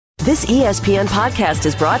This ESPN podcast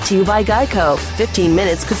is brought to you by Geico. 15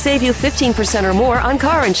 minutes could save you 15% or more on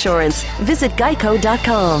car insurance. Visit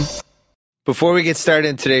geico.com. Before we get started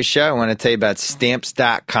in today's show, I want to tell you about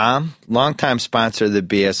Stamps.com. Longtime sponsor of the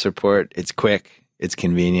BS Report. It's quick. It's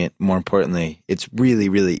convenient. More importantly, it's really,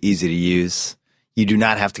 really easy to use. You do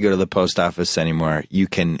not have to go to the post office anymore. You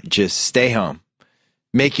can just stay home.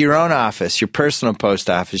 Make your own office, your personal post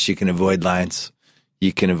office. You can avoid lines.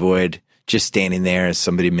 You can avoid just standing there as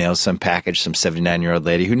somebody mails some package, some 79-year-old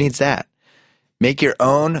lady. Who needs that? Make your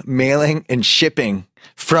own mailing and shipping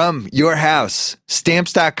from your house.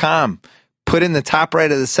 Stamps.com. Put in the top right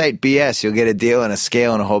of the site, BS. You'll get a deal and a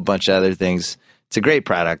scale and a whole bunch of other things. It's a great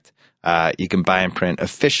product. You can buy and print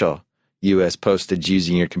official U.S. postage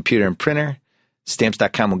using your computer and printer.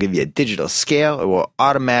 Stamps.com will give you a digital scale. It will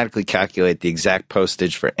automatically calculate the exact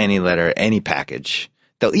postage for any letter, any package.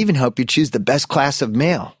 They'll even help you choose the best class of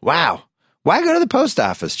mail. Wow. Why go to the post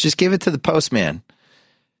office? Just give it to the postman.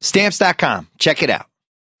 Stamps.com. Check it out.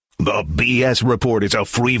 The BS Report is a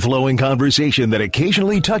free-flowing conversation that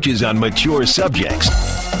occasionally touches on mature subjects.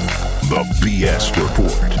 The BS Report.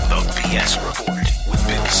 The BS Report with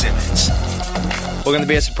Bill Simmons. Welcome to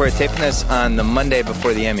the BS Report. Taping this on the Monday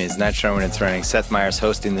before the Emmys. Not sure when it's running. Seth Meyers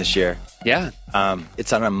hosting this year. Yeah.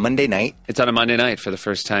 It's on a Monday night. It's on a Monday night for the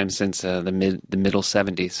first time since the middle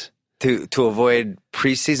 70s. To avoid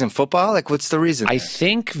preseason football? Like, what's the reason? I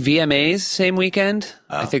think VMA's same weekend.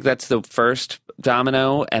 I think that's the first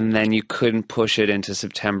domino, and then you couldn't push it into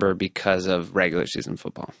September because of regular season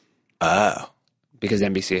football. Oh. Because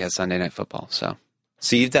NBC has Sunday Night Football, so.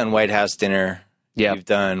 So you've done White House dinner. Yeah. You've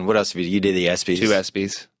done, what else have you done? You did the ESPYs. 2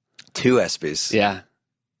 ESPYs. 2 ESPYs. Yeah.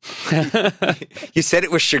 You said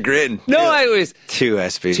it with chagrin. No, I was. 2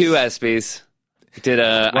 ESPYs. 2 ESPYs. Did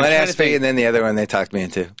one ESPY and then the other one they talked me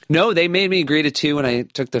into. No, they made me agree to 2 when I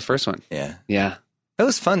took the first one. Yeah. Yeah. That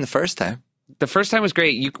was fun the first time. The first time was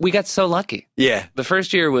great. We got so lucky. Yeah. The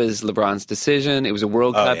first year was LeBron's decision. It was a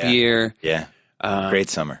World Cup year. Yeah. Great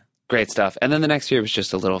summer. Great stuff. And then the next year was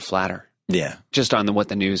just a little flatter. Yeah. Just on what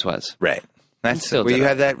the news was. Right. That's well, you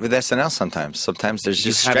have that with SNL sometimes. Sometimes there's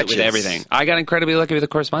just have stretches. It with everything. I got incredibly lucky with the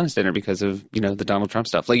correspondence dinner because of, the Donald Trump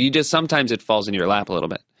stuff. Like, you just, sometimes it falls into your lap a little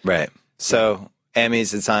bit. Right. So,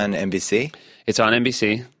 Emmys, it's on NBC? It's on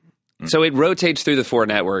NBC. So it rotates through the 4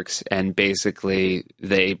 networks, and basically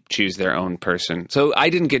they choose their own person. So I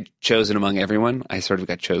didn't get chosen among everyone. I sort of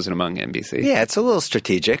got chosen among NBC. Yeah, it's a little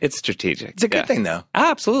strategic. It's strategic. It's a good thing, though.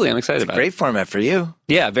 Absolutely. I'm excited about it. Great format for you.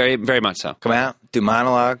 Yeah, very, very much so. Come out, do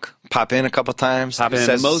monologue, pop in a couple times. Pop in,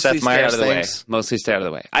 mostly Seth stay out of the way. things. Mostly stay out of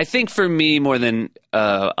the way. I think for me, more than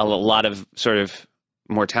a lot of sort of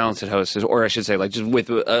more talented hosts, or I should say, like, just with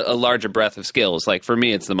a larger breadth of skills. Like, for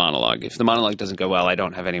me, it's the monologue. If the monologue doesn't go well, I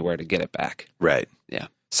don't have anywhere to get it back. Right. Yeah.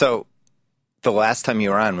 So the last time you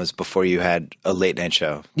were on was before you had a late night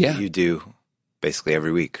show. Yeah. That you do basically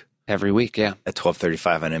every week. Every week, yeah. At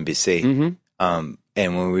 12:35 on NBC. Mm-hmm.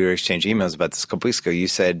 And when we were exchanging emails about this a couple weeks ago, you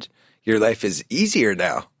said your life is easier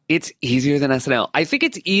now. It's easier than SNL. I think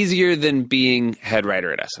it's easier than being head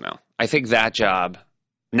writer at SNL. I think that job,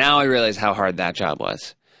 now I realize how hard that job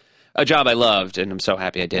was. A job I loved, and I'm so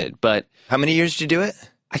happy I did. But how many years did you do it?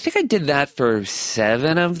 I think I did that for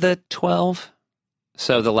 7 of the 12.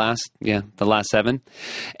 So the last 7.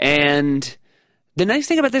 And the nice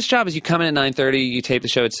thing about this job is you come in at 9:30, you tape the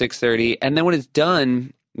show at 6:30, and then when it's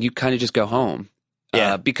done, you kind of just go home.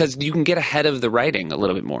 Yeah. Because you can get ahead of the writing a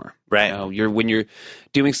little bit more. Right. When you're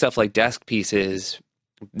doing stuff like desk pieces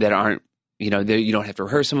that aren't, you don't have to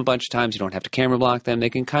rehearse them a bunch of times. You don't have to camera block them. You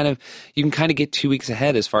can kind of get 2 weeks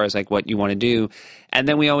ahead as far as like what you want to do. And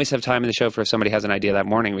then we always have time in the show for if somebody has an idea that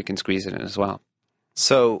morning, we can squeeze it in as well.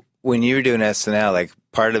 So when you were doing SNL, like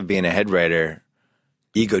part of being a head writer,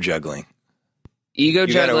 ego juggling.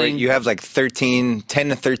 Juggling. You have like 10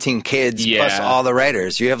 to 13 kids plus all the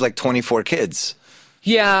writers. You have like 24 kids.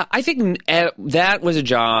 Yeah, I think that was a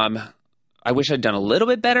job I wish I'd done a little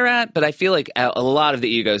bit better at, but I feel like a lot of the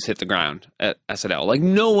egos hit the ground at SNL. Like,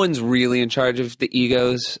 no one's really in charge of the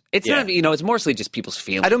egos. It's not, it's mostly just people's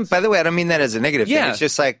feelings. By the way, I don't mean that as a negative thing. Yeah. It's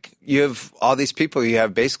just like you have all these people, you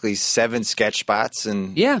have basically 7 sketch spots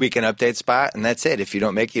and weekend update spot, and that's it. If you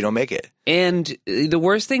don't make it, you don't make it. And the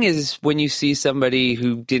worst thing is when you see somebody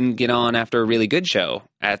who didn't get on after a really good show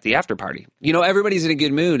at the after party. Everybody's in a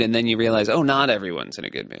good mood, and then you realize, not everyone's in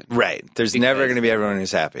a good mood. Right. There's never going to be everyone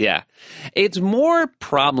who's happy. Yeah. It's more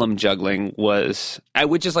problem juggling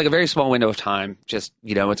which is like a very small window of time. Just,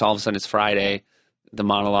 it's all of a sudden it's Friday. The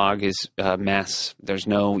monologue is a mess.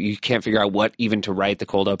 You can't figure out what even to write the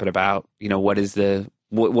cold open about. What is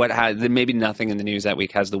maybe nothing in the news that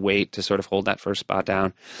week has the weight to sort of hold that first spot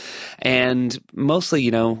down. And mostly,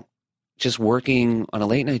 just working on a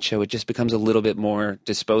late night show, it just becomes a little bit more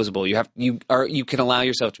disposable. You can allow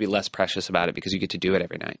yourself to be less precious about it because you get to do it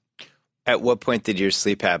every night. At what point did your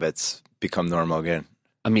sleep habits become normal again?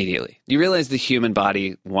 Immediately. You realize the human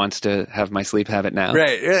body wants to have my sleep habit now.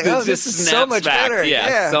 Right. You're like, It oh, just this is so much snaps back. better.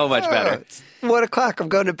 Yeah, so much better. It's 1 o'clock. I'm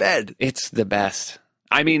going to bed. It's the best.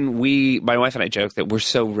 I mean, my wife and I joke that we're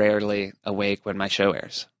so rarely awake when my show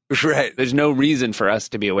airs. Right. There's no reason for us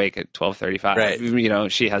to be awake at 12:35. Right. You know,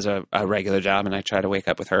 she has a regular job, and I try to wake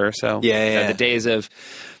up with her. So Yeah. The days of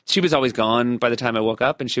she was always gone by the time I woke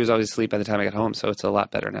up, and she was always asleep by the time I got home. So it's a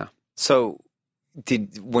lot better now. So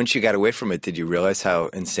once you got away from it, did you realize how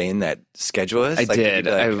insane that schedule is? I did.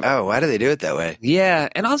 Why do they do it that way? Yeah,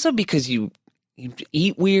 and also because you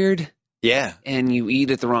eat weird. Yeah. And you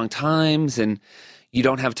eat at the wrong times, and you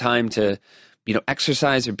don't have time to,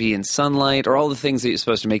 exercise or be in sunlight or all the things that you're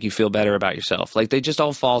supposed to make you feel better about yourself. Like, they just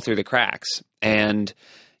all fall through the cracks. And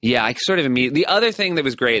yeah, I sort of immediately, the other thing that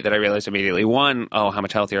was great that I realized immediately, one, how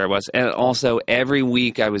much healthier I was. And also every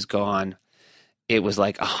week I was gone, it was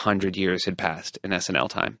like 100 years had passed in SNL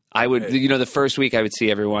time. I would, the first week I would see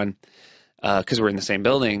everyone, because we're in the same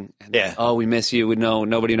building. And, yeah. Oh, we miss you.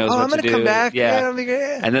 Nobody knows what I'm gonna to do. Come back. Yeah. It'll be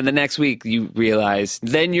great. And then the next week you realize,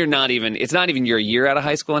 then it's not even your year out of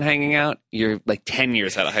high school and hanging out. You're like 10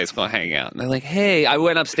 years out of high school and hanging out. And they're like, hey, I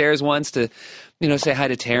went upstairs once to, say hi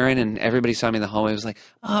to Taryn, and everybody saw me in the hallway. It was like,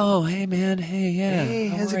 oh, hey, man. Hey, yeah. Hey,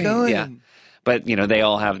 how's it going? Yeah. But, they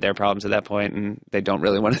all have their problems at that point, and they don't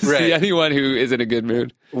really want to see anyone who is in a good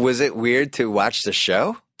mood. Was it weird to watch the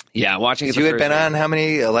show? Yeah, watching it. You had been on how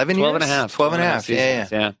many? 11 years? 12 and a half. 12 and a half.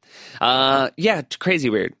 Yeah. Crazy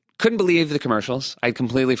weird. Couldn't believe the commercials. I'd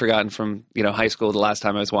completely forgotten from, high school the last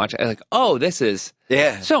time I was watching. I was like, oh, this is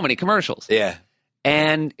so many commercials. Yeah.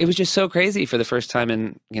 And it was just so crazy for the first time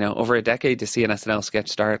in, over a decade to see an SNL sketch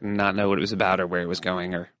start and not know what it was about or where it was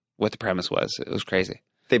going or what the premise was. It was crazy.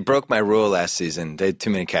 They broke my rule last season. They had too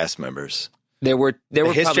many cast members. The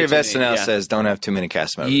history of SNL says don't have too many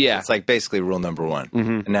cast members. Yeah. It's like basically rule number one.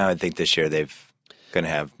 Mm-hmm. And now I think this year they've going to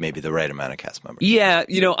have maybe the right amount of cast members. Yeah,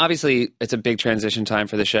 obviously it's a big transition time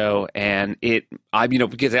for the show, and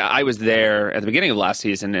because I was there at the beginning of last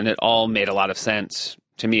season, and it all made a lot of sense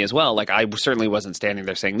to me as well. Like, I certainly wasn't standing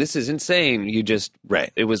there saying this is insane.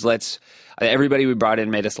 It was everybody we brought in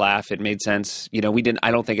made us laugh. It made sense.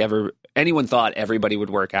 I don't think anyone thought everybody would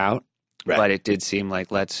work out. Right. But it did seem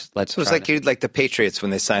like let's. So it was like the Patriots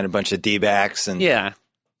when they signed a bunch of D-backs and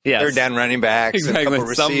third down running backs, exactly. And a couple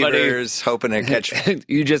receivers hoping to catch.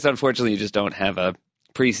 Unfortunately, you just don't have a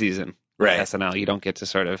preseason right. SNL. You don't get to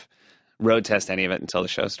sort of road test any of it until the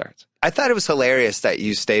show starts. I thought it was hilarious that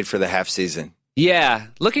you stayed for the half season. Yeah,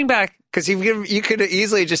 looking back, because you could have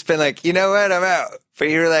easily just been like, you know what, I'm out. But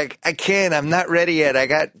you were like, I can't. I'm not ready yet. I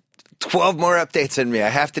got 12 more updates in me. I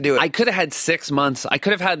have to do it. I could have had 6 months. I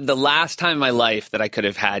could have had the last time in my life that I could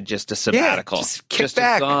have had just a sabbatical. Yeah, just kick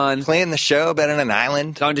back, playing the show, been on an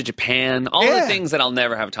island. Gone to Japan. All the things that I'll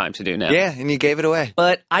never have time to do now. Yeah, and you gave it away.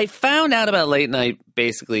 But I found out about late night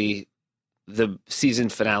basically the season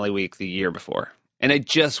finale week the year before. And it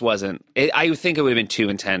just wasn't. I think it would have been too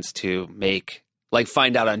intense to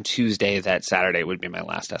find out on Tuesday that Saturday would be my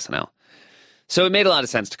last SNL. So it made a lot of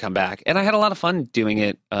sense to come back, and I had a lot of fun doing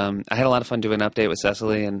it. I had a lot of fun doing an update with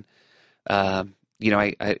Cecily, and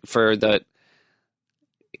it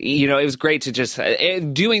was great to just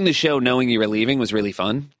doing the show knowing you were leaving was really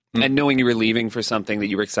fun, and knowing you were leaving for something that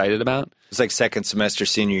you were excited about. It was like second semester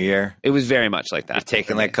senior year. It was very much like that. You're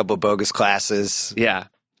taking like a couple bogus classes. Yeah,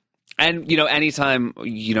 and anytime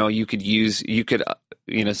you could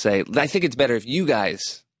say, I think it's better if you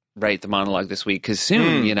guys write the monologue this week because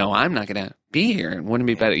soon, I'm not going to be here. And wouldn't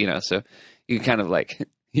it be better, so you kind of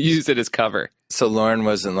use it as cover. So Lauren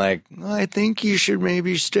wasn't like, well, I think you should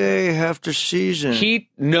maybe stay half the season.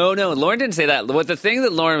 No, Lauren didn't say that. The thing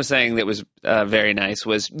that Lauren was saying that was very nice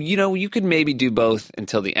was, you could maybe do both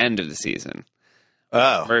until the end of the season.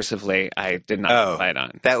 Oh. Mercifully, I did not fight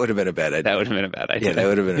on. That would have been a bad idea. That would have been a bad idea. Yeah, that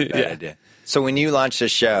would have been a bad idea. So when you launched the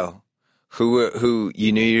show, who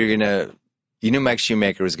you knew you were going to... You knew Mike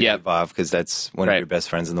Shoemaker was going to be involved because that's one of your best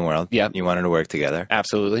friends in the world. Yep. You wanted to work together.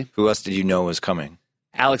 Absolutely. Who else did you know was coming?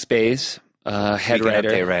 Alex Bays, head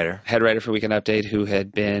writer for Weekend Update, who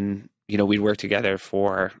had been, we'd worked together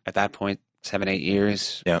for, at that point, 7-8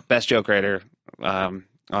 years. Yeah. Best joke writer on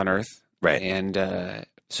earth. Right. And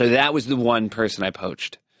so that was the one person I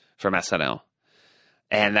poached from SNL.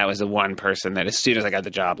 And that was the one person that as soon as I got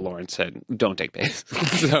the job, Lauren said, don't take Bays.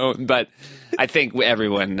 But I think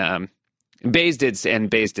everyone... Bays did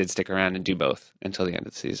stick around and do both until the end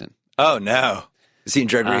of the season. Oh, no. Is he in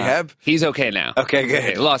drug rehab? He's okay now. Okay, good.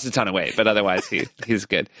 He lost a ton of weight, but otherwise he's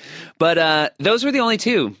good. But those were the only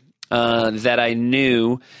two that I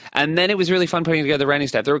knew. And then it was really fun putting together the writing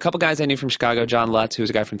staff. There were a couple guys I knew from Chicago. John Lutz, who was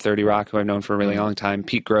a guy from 30 Rock, who I've known for a really long time.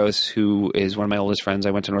 Pete Gross, who is one of my oldest friends.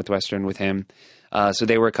 I went to Northwestern with him. So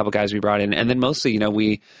they were a couple guys we brought in. And then mostly,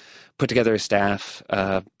 we put together a staff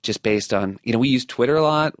just based on, we used Twitter a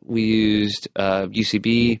lot. We used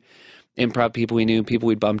UCB, improv people we knew, people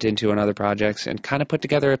we bumped into on other projects, and kind of put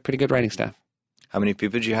together a pretty good writing staff. How many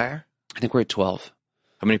people did you hire? I think we're at 12.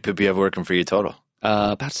 How many people you have working for you total?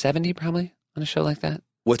 About 70 probably on a show like that.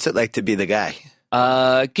 What's it like to be the guy?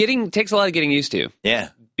 Takes a lot of getting used to. Yeah.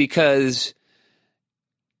 Because,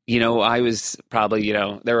 I was probably,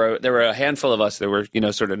 there were a handful of us that were,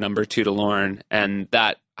 sort of number two to Lauren, and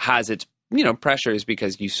that has its, pressures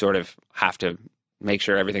because you sort of have to make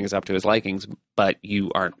sure everything is up to his likings, but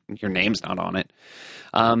your name's not on it.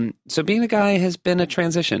 So being a guy has been a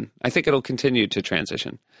transition. I think it'll continue to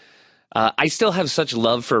transition. I still have such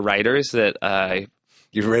love for writers that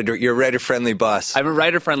you're a writer-friendly boss. I'm a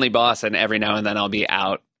writer-friendly boss, and every now and then I'll be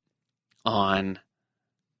out on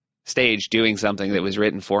stage doing something that was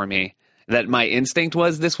written for me that my instinct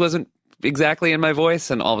was this wasn't exactly in my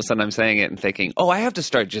voice, and all of a sudden I'm saying it and thinking, I have to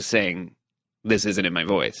start just saying this isn't in my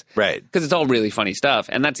voice. Right. Because it's all really funny stuff.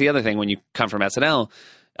 And that's the other thing when you come from SNL,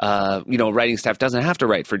 writing staff doesn't have to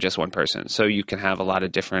write for just one person. So you can have a lot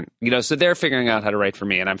of different, so they're figuring out how to write for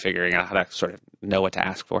me, and I'm figuring out how to sort of know what to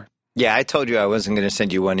ask for. Yeah, I told you I wasn't going to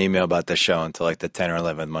send you one email about the show until like the 10 or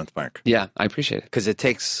 11 month mark. Yeah, I appreciate it. Because it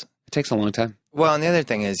takes a long time. Well, and the other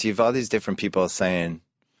thing is you've all these different people saying,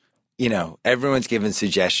 everyone's giving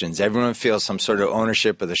suggestions. Everyone feels some sort of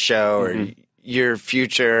ownership of the show or your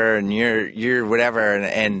future and your whatever.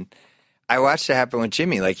 And I watched it happen with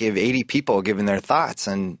Jimmy. Like you have 80 people giving their thoughts,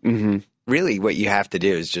 and really what you have to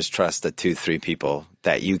do is just trust the 2-3 people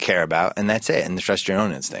that you care about, and that's it, and trust your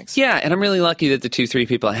own instincts. Yeah, and I'm really lucky that the 2-3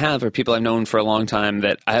 people I have are people I've known for a long time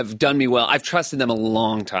that have done me well. I've trusted them a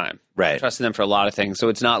long time. Right. I've trusted them for a lot of things. So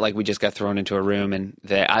it's not like we just got thrown into a room and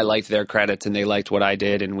I liked their credits and they liked what I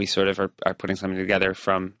did, and we sort of are putting something together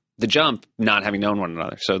from the jump, not having known one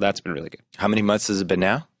another. So that's been really good. How many months has it been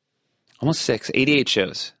now? Almost 6, 88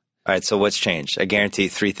 shows. All right, so what's changed? I guarantee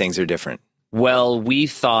 3 things are different. Well, we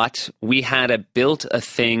thought we had built a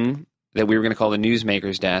thing that we were going to call the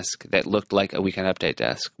Newsmaker's desk that looked like a Weekend Update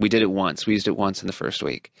desk. We did it once. We used it once in the first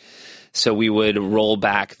week. So we would roll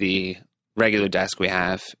back the regular desk we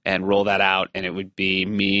have and roll that out, and it would be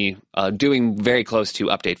me doing very close to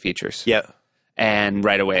update features. Yep. And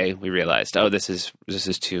right away we realized, this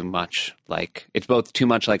is too much. Like it's both too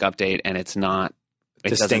much like update, and it's not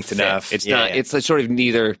distinct enough. It's not. It's sort of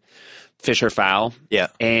neither fish or foul. Yeah.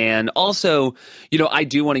 And also, I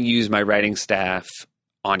do want to use my writing staff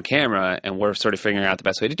on camera, and we're sort of figuring out the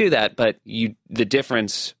best way to do that. But the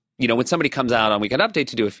difference, when somebody comes out on Weekend Update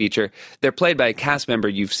to do a feature, they're played by a cast member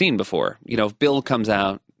you've seen before. If Bill comes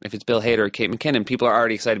out, if it's Bill Hader or Kate McKinnon, people are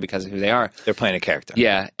already excited because of who they are. They're playing a character.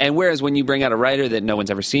 Yeah. And whereas when you bring out a writer that no one's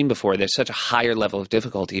ever seen before, there's such a higher level of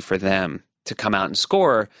difficulty for them to come out and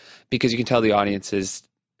score, because you can tell the audience is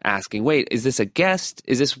asking, wait, is this a guest?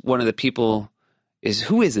 Is this one of the people?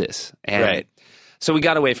 Who is this? And right. So we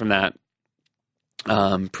got away from that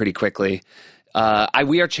pretty quickly.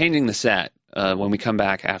 We are changing the set. When we come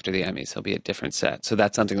back after the Emmys, there'll be a different set. So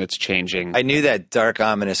that's something that's changing. I knew that dark,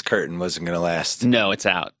 ominous curtain wasn't going to last. No, it's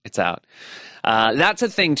out. It's out. That's a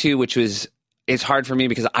thing, too, which it's hard for me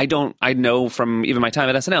because I know from even my time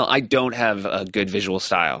at SNL, I don't have a good visual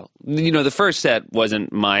style. The first set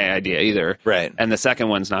wasn't my idea either. Right. And the second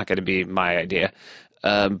one's not going to be my idea.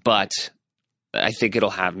 But I think it'll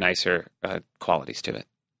have nicer qualities to it.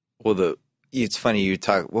 Well, it's funny you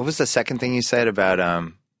talk. What was the second thing you said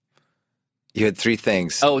about you had 3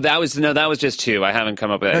 things? Oh, that was just 2. I haven't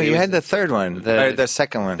come up with that. No, you had the third one, or the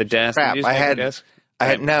second one. The desk. Crap, The I had. desk?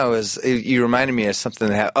 You reminded me of something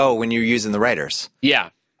that happened. Oh, when you were using the writers. Yeah.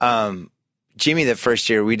 Jimmy, the first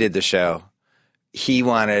year we did the show, he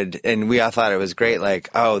wanted, and we all thought it was great,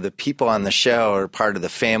 like, the people on the show are part of the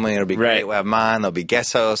family. It'll be great. We'll have them on. They'll be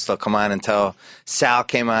guest hosts. They'll come on and tell. Sal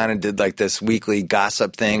came on and did like this weekly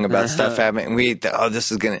gossip thing about stuff happening. And we thought,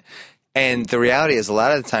 this is going to. And the reality is a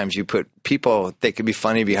lot of the times you put people, they could be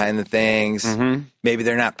funny behind the things. Mm-hmm. Maybe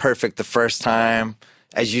they're not perfect the first time.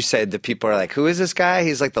 As you said, the people are like, who is this guy?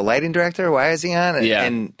 He's like the lighting director. Why is he on?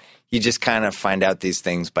 And you just kind of find out these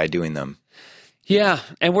things by doing them. Yeah.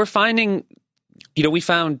 And we're finding, we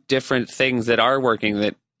found different things that are working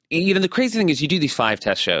that, the crazy thing is you do these 5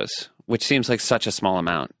 test shows, which seems like such a small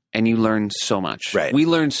amount. and you learn so much. Right. We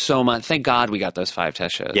learned so much. Thank God we got those 5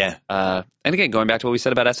 test shows. Yeah. And again, going back to what we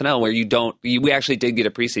said about SNL, where we actually did get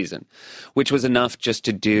a preseason, which was enough just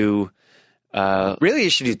to do. Really, you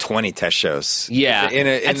should do 20 test shows. Yeah.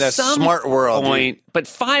 In the smart world. But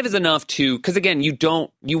 5 is enough because again, you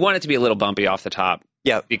want it to be a little bumpy off the top.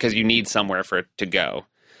 Yeah. Because you need somewhere for it to go.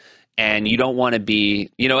 And you don't want to be,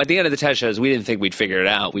 at the end of the test shows, we didn't think we'd figure it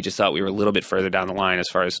out. We just thought we were a little bit further down the line as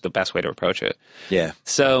far as the best way to approach it. Yeah.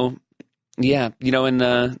 So, yeah, and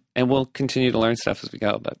we'll continue to learn stuff as we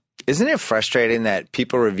go. But isn't it frustrating that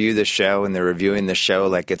people review the show and they're reviewing the show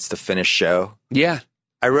like it's the finished show? Yeah.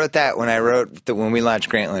 I wrote that when we launched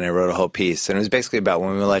Grantland, I wrote a whole piece. And it was basically about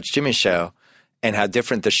when we launched Jimmy's show and how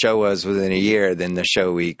different the show was within a year than the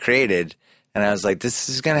show we created. And I was like, this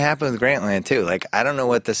is going to happen with Grantland too. Like, I don't know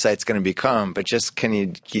what the site's going to become, but just can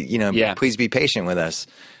you please be patient with us.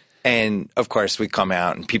 And of course we come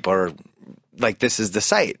out and people are like, this is the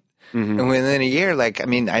site. Mm-hmm. And within a year,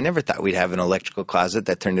 I never thought we'd have an electrical closet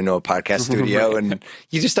that turned into a podcast studio. And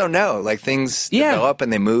you just don't know. Like, things develop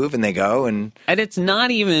and they move and they go. And it's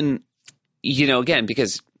not even, again,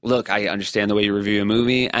 because look, I understand the way you review a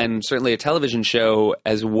movie and certainly a television show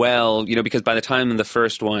as well, because by the time the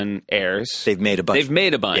first one airs, they've made a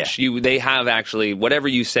bunch. Yeah. They have actually, whatever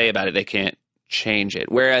you say about it, they can't change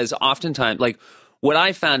it. Whereas oftentimes, like what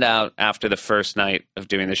I found out after the first night of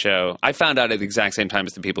doing the show, I found out at the exact same time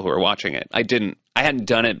as the people who were watching it. I hadn't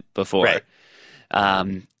done it before. Right.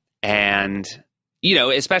 And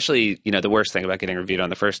especially, the worst thing about getting reviewed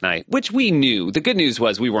on the first night, which we knew. The good news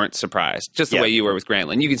was we weren't surprised, just the way you were with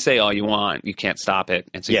Grantland. You can say all you want. You can't stop it.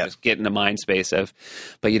 And so you just get in the mind space of,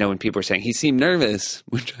 but when people were saying he seemed nervous,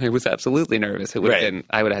 which I was absolutely nervous, it would have been,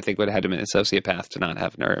 I think would have had to have been a sociopath to not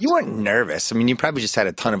have nerves. You weren't nervous. I mean, you probably just had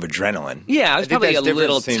a ton of adrenaline. Yeah, I was probably a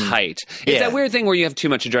little tight. It's that weird thing where you have too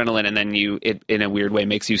much adrenaline and then it in a weird way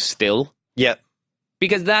makes you still. Yep.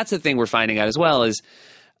 Because that's the thing we're finding out as well is,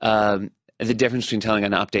 the difference between telling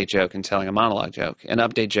an update joke and telling a monologue joke. An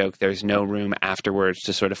update joke, there's no room afterwards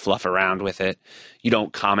to sort of fluff around with it. You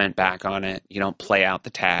don't comment back on it. You don't play out the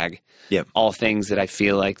tag. Yep. All things that I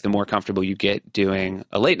feel like the more comfortable you get doing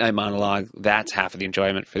a late night monologue, that's half of the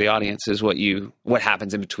enjoyment for the audience is what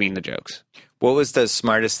happens in between the jokes. What was the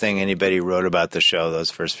smartest thing anybody wrote about the show those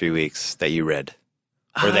first few weeks that you read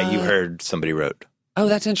or that you heard somebody wrote? Oh,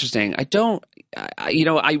 that's interesting. I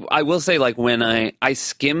will say, like, when I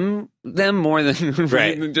skim them more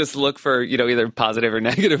than just look for, either positive or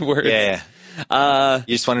negative words. Yeah.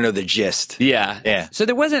 You just want to know the gist. Yeah. Yeah. So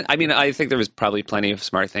there wasn't, I think there was probably plenty of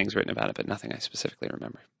smart things written about it, but nothing I specifically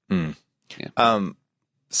remember. Yeah.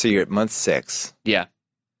 So you're at month 6. Yeah.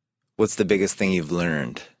 What's the biggest thing you've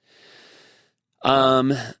learned?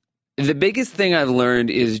 The biggest thing I've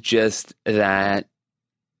learned is just that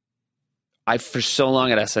for so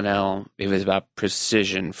long at SNL, it was about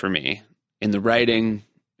precision for me in the writing,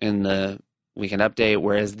 in the Weekend Update,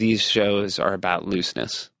 whereas these shows are about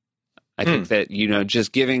looseness. I think that,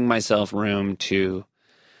 just giving myself room to,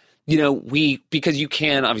 because you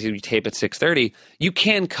can, obviously we tape at 6:30, you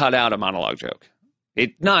can cut out a monologue joke.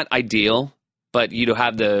 It's not ideal, but you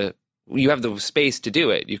have the space to do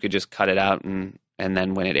it. You could just cut it out and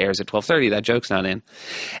then when it airs at 12:30, that joke's not in.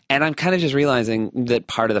 And I'm kind of just realizing that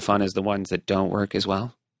part of the fun is the ones that don't work as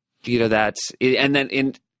well. And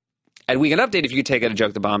then at Weekend Update, if you could take out a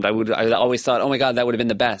joke that bombed, I always thought, oh my God, that would have been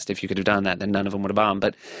the best if you could have done that. Then none of them would have bombed.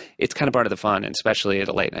 But it's kind of part of the fun, and especially at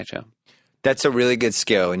a late night show. That's a really good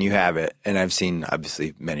skill, and you have it. And I've seen,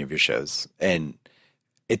 obviously, many of your shows. And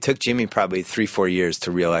it took Jimmy probably 3-4 years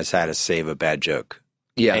to realize how to save a bad joke.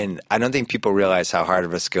 Yeah. And I don't think people realize how hard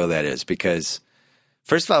of a skill that is because –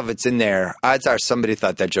 first of all, if it's in there, odds are somebody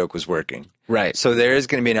thought that joke was working. Right. So there is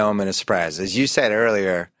going to be an element of surprise. As you said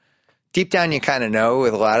earlier, deep down you kind of know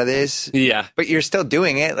with a lot of these. Yeah. But you're still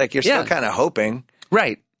doing it. Like you're still kind of hoping.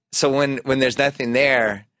 Right. So when there's nothing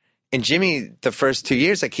there, and Jimmy, the first 2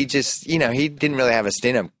 years, like he just, he didn't really have a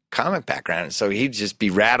stand-up comic background. So he'd just be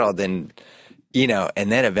rattled and,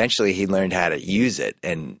 and then eventually he learned how to use it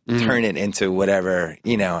and turn it into whatever,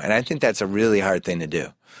 and I think that's a really hard thing to do.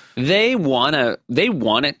 They want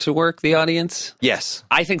it to work, the audience. Yes.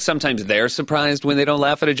 I think sometimes they're surprised when they don't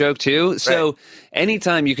laugh at a joke too. So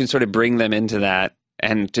anytime you can sort of bring them into that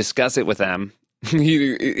and discuss it with them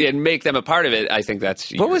and make them a part of it, I think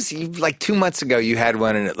that's... What was, like 2 months ago, you had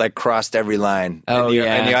one and it like crossed every line. Oh,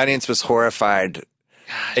 and the audience was horrified.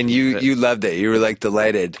 And you loved it. You were like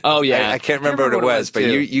delighted. Oh, yeah. I can't remember what it was, but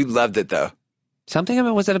you loved it though. Something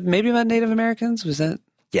about, was it maybe about Native Americans? Was that?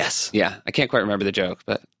 Yes. Yeah. I can't quite remember the joke,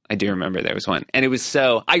 but I do remember there was one. And it was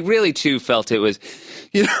so, I really too felt it was,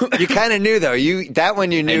 you know. You kind of knew though. That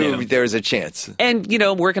one you knew knew. there was a chance. And, you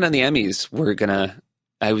know, working on the Emmys,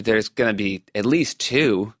 there's going to be at least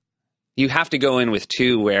 2. You have to go in with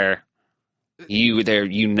 2 where they're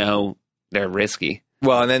risky.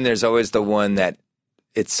 Well, and then there's always the one that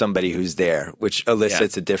it's somebody who's there, which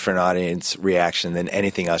elicits a different audience reaction than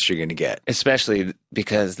anything else you're going to get. Especially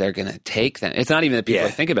because they're going to take them. It's not even that people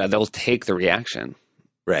think about it. They'll take the reaction.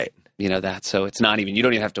 Right. You know that. So it's not even, you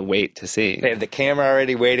don't even have to wait to see. They have the camera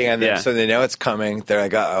already waiting on them, so they know it's coming. They're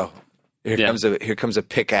like, uh-oh, here comes a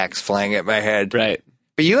pickaxe flying at my head. Right.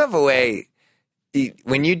 But you have a way,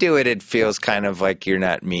 when you do it, it feels kind of like you're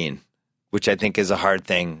not mean, which I think is a hard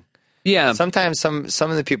thing. Yeah. Sometimes some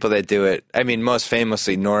of the people that do it, I mean, most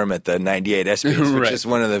famously Norm at the 98 ESPYs, which is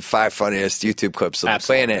one of the 5 funniest YouTube clips of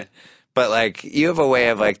playing it. But, like, you have a way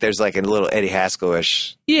of, like, there's, like, a little Eddie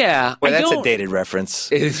Haskell-ish. Yeah. Well, that's a dated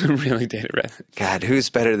reference. It is a really dated reference. God, who's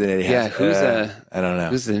better than Eddie Haskell? I don't know.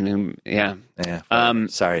 Who's the new, Yeah.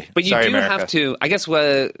 Sorry. But you Sorry, do America. have to, I guess,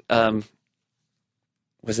 was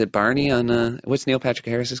it Barney on, what's Neil Patrick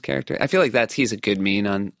Harris's character? I feel like he's a good mean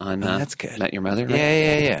on that's good. Met Your Mother, right?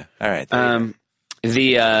 Yeah. All right.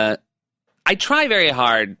 I try very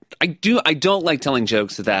hard. I don't like telling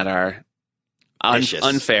jokes that are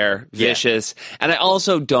unfair, vicious, and I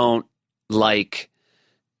also don't like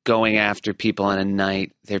going after people on a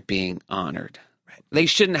night they're being honored. Right. They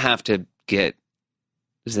shouldn't have to get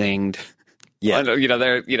zinged. Yeah,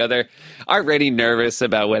 they're already nervous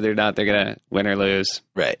about whether or not they're gonna win or lose.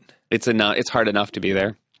 Right. It's hard enough to be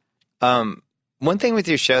there. One thing with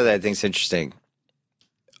your show that I think is interesting,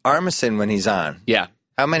 Armisen when he's on. Yeah.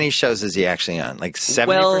 How many shows is he actually on? Like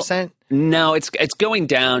 70%? No, it's going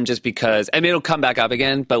down just because, I mean, it'll come back up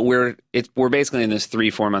again, but we're basically in this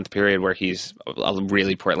 3-4 month period where he's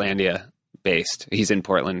really Portlandia based. He's in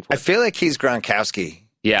Portland. I feel like he's Gronkowski.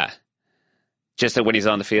 Yeah. Just that when he's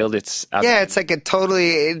on the field, it's it's like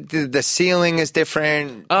the ceiling is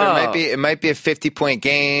different. Oh. It might be a 50-point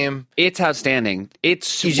game. It's outstanding.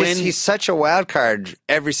 He's such a wild card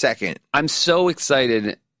every second. I'm so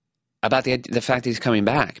excited about the fact that he's coming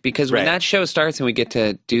back, because when that show starts and we get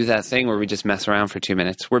to do that thing where we just mess around for 2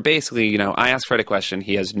 minutes, we're basically, I ask Fred a question,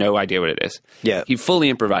 he has no idea what it is. Yeah. He fully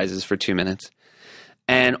improvises for 2 minutes.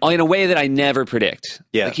 And in a way that I never predict.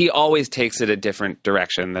 Yeah. Like he always takes it a different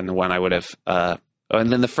direction than the one I would have,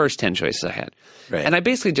 and then the first 10 choices I had. Right. And I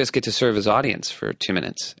basically just get to serve his audience for 2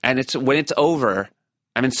 minutes. And when it's over,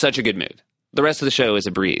 I'm in such a good mood. The rest of the show is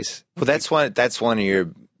a breeze. Well, that's one of your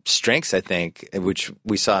strengths, I think, which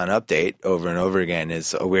we saw an update over and over again,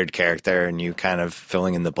 is a weird character and you kind of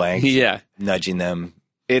filling in the blanks. Yeah. Nudging them.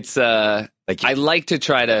 It's, I like to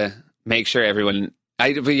try to make sure everyone,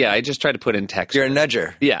 I just try to put in text. You're a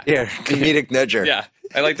nudger. Yeah. You're a comedic nudger. Yeah.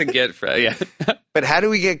 I like to get, But how do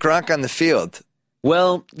we get Gronk on the field?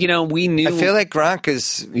 Well, we knew. I feel like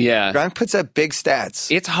Gronk puts up big stats.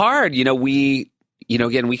 It's hard. Again,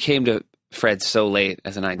 we came to Fred so late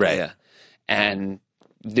as an idea. Right. And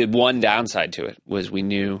the one downside to it was we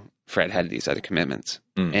knew Fred had these other commitments.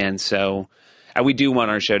 And so we do want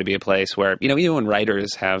our show to be a place where, even when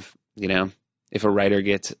writers have, if a writer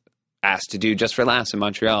gets asked to do Just for Laughs in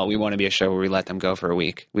Montreal, we want to be a show where we let them go for a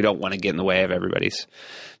week. We don't want to get in the way of everybody's,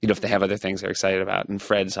 if they have other things they're excited about. And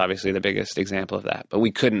Fred's obviously the biggest example of that. But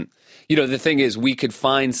we couldn't, the thing is we could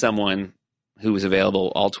find someone who was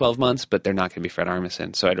available all 12 months, but they're not going to be Fred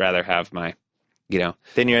Armisen. So I'd rather have my,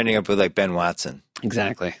 Then you're ending up with like Ben Watson.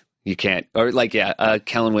 Exactly. You can't. Or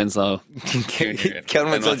Kellen Winslow.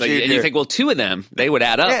 Kellen Winslow Jr. And you think, well, 2 of them, they would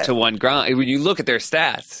add up to one Gronk. When you look at their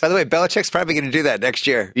stats. By the way, Belichick's probably going to do that next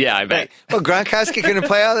year. Yeah, I bet. Well, Gronkowski couldn't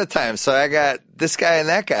play all the time, so I got this guy and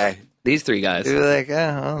that guy. These 3 guys. You're like,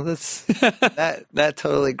 that's not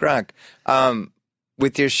totally Gronk.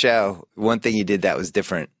 With your show, one thing you did that was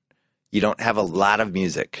different. You don't have a lot of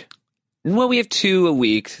music. Well, we have 2 a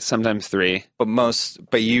week, sometimes 3.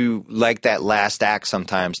 But you like that last act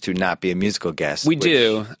sometimes to not be a musical guest. We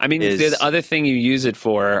do. I mean, the other thing you use it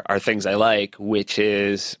for are things I like, which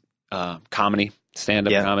is comedy,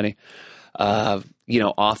 stand-up comedy.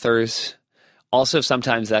 Authors. Also,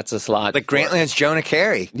 sometimes that's a slot. Like Grantland's Jonah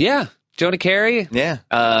Carey. Yeah, Jonah Carey. Yeah.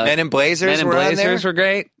 Men in Blazers were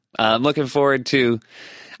great. I'm looking forward to,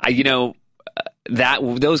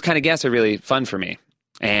 those kind of guests are really fun for me.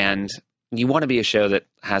 And you want to be a show that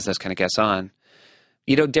has those kind of guests on.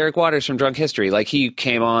 Derek Waters from Drunk History, he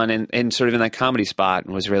came on and sort of in that comedy spot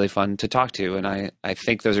and was really fun to talk to. And I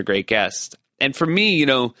think those are great guests. And for me,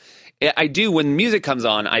 I do, when music comes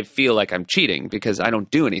on, I feel like I'm cheating because I don't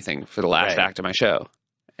do anything for the last act of my show.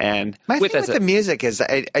 And My thing with the music is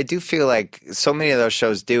I do feel like so many of those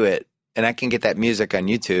shows do it, and I can get that music on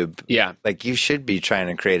YouTube. Yeah. Like you should be trying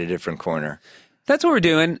to create a different corner. That's what we're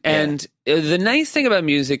doing. And the nice thing about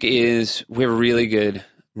music is we have a really good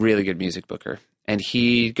music booker. And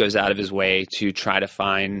he goes out of his way to try to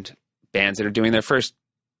find bands that are doing their first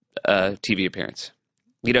TV appearance.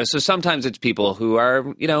 So sometimes it's people who are,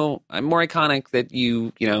 more iconic that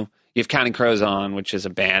you have Counting Crows on, which is a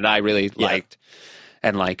band I really liked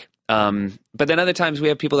and like. But then other times we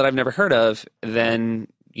have people that I've never heard of. Then,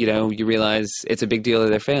 you realize it's a big deal to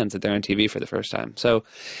their fans that they're on TV for the first time. So,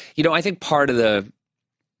 I think part of the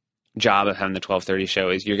job of having the 12:30 show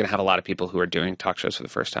is you're going to have a lot of people who are doing talk shows for the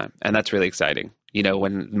first time. And that's really exciting.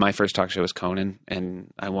 When my first talk show was Conan,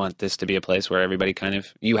 and I want this to be a place where everybody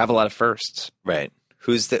you have a lot of firsts. Right.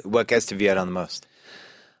 What guest have you had on the most?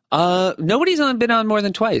 Nobody's been on more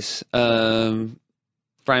than twice. Brian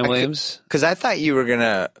Williams. Because I thought you were going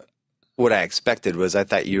to, what I expected was I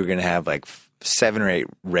thought you were going to have like 7 or 8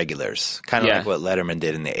 regulars, kind of like what Letterman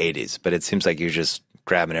did in the 80s. But it seems like you're just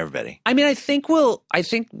grabbing everybody. I mean, I think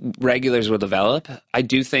regulars will develop. I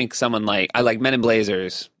do think someone I like Men in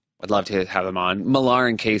Blazers. I'd love to have them on. Millar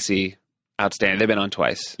and Casey, outstanding. They've been on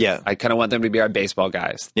twice. Yeah. I kind of want them to be our baseball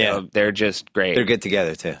guys. Yeah. They're just great. They're good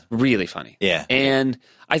together, too. Really funny. Yeah. And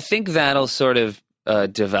I think that'll sort of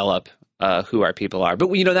develop who our people are.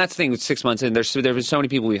 But, that's the thing with 6 months in. There were so many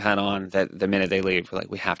people we had on that the minute they leave, we're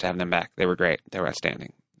like, we have to have them back. They were great. They were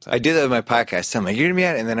outstanding. So. I do that with my podcast. I'm like, you're going to be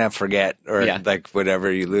on it, and then I forget, or like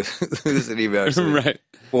whatever, you lose an email. Right.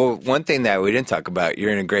 Well, one thing that we didn't talk about,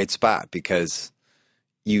 you're in a great spot because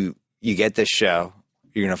you get this show.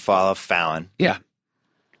 You're going to follow Fallon. Yeah.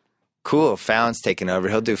 Cool. Fallon's taking over.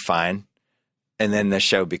 He'll do fine. And then the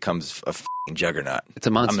show becomes a f***ing juggernaut. It's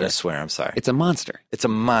a monster. I'm going to swear. I'm sorry. It's a monster. It's a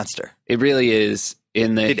monster. It really is.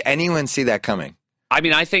 Did anyone see that coming? I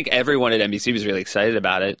mean, I think everyone at NBC was really excited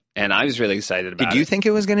about it, and I was really excited about it. Did you think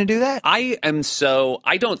it was going to do that? I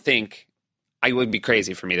don't think it would be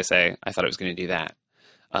crazy for me to say I thought it was going to do that.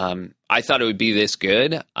 I thought it would be this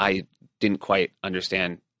good. I didn't quite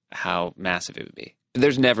understand how massive it would be.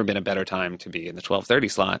 There's never been a better time to be in the 12:30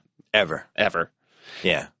 slot. Ever.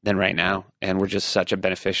 Yeah. Than right now. And we're just such a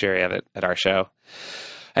beneficiary of it at our show.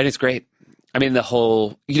 And it's great. I mean, the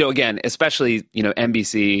whole, again, especially,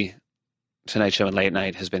 NBC, Tonight Show and Late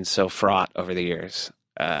Night has been so fraught over the years.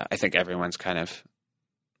 I think everyone's kind of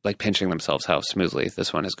like pinching themselves how smoothly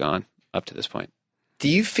this one has gone up to this point. Do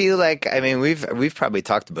you feel like, I mean, we've probably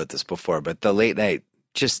talked about this before, but the late night,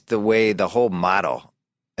 just the way, the whole model,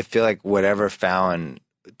 I feel like whatever Fallon,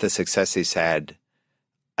 the success he's had,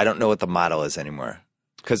 I don't know what the model is anymore.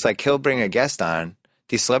 Because like he'll bring a guest on,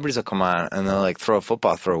 these celebrities will come on and they'll like throw a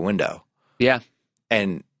football through a window. Yeah.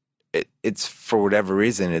 And it's for whatever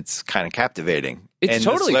reason, it's kind of captivating. It's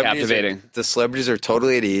totally captivating. The celebrities are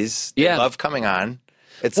totally at ease. They love coming on.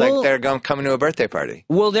 It's like they're coming to a birthday party.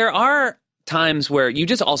 Well, there are times where you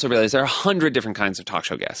just also realize there are 100 different kinds of talk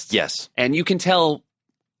show guests. Yes. And you can tell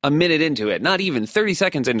a minute into it, not even 30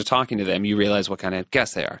 seconds into talking to them, you realize what kind of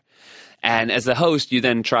guests they are. And as the host, you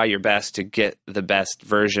then try your best to get the best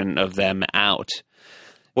version of them out.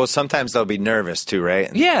 Well, sometimes they'll be nervous too, right?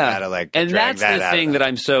 And yeah. And that's the thing that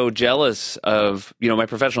I'm so jealous of, my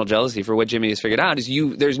professional jealousy for what Jimmy has figured out is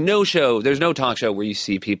there's no talk show where you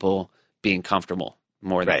see people being comfortable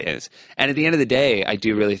more than his. And at the end of the day, I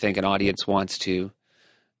do really think an audience wants to,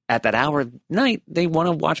 at that hour of night, they want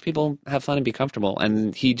to watch people have fun and be comfortable.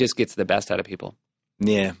 And he just gets the best out of people.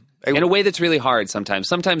 Yeah. In a way that's really hard sometimes.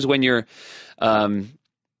 Sometimes when you're, and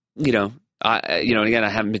again, I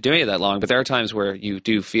haven't been doing it that long, but there are times where you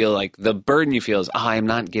do feel like the burden you feel is, I'm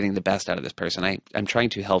not getting the best out of this person. I'm trying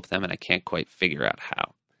to help them, and I can't quite figure out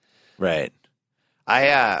how. Right.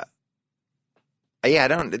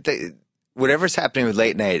 Whatever's happening with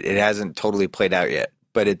late night, it hasn't totally played out yet,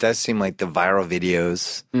 but it does seem like the viral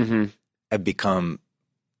videos have become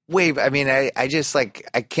I just I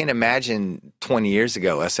can't imagine 20 years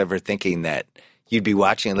ago us ever thinking that you'd be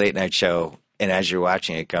watching a late night show and as you're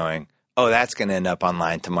watching it going, oh, that's going to end up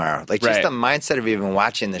online tomorrow. Like just the mindset of even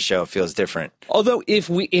watching the show feels different. Although if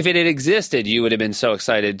it had existed, you would have been so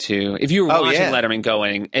excited to, if you were watching Letterman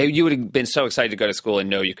going, you would have been so excited to go to school and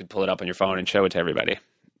know you could pull it up on your phone and show it to everybody.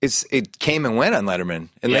 It came and went on Letterman,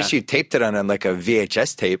 unless you taped it on like a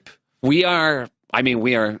VHS tape. We are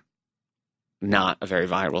not a very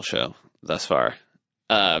viral show thus far.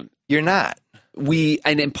 You're not.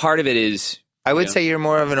 And part of it is, I would say you're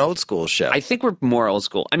more of an old school show. I think we're more old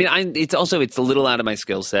school. I mean, it's a little out of my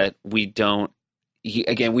skill set. We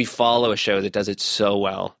follow a show that does it so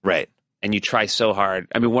well. Right. And you try so hard.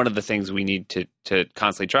 I mean, one of the things we need to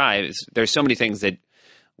constantly try is there's so many things that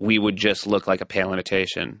we would just look like a pale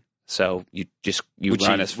imitation. So you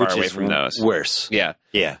run as far away from those. Worse. Yeah.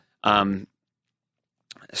 Yeah.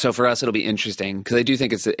 So for us, it'll be interesting because I do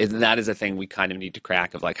think that is a thing we kind of need to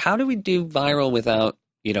crack of like, how do we do viral without,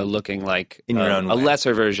 looking like in your own a way.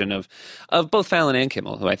 lesser version of both Fallon and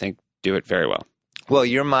Kimmel, who I think do it very well. Well,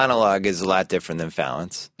 your monologue is a lot different than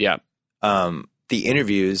Fallon's. Yeah. The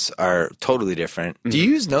interviews are totally different. Do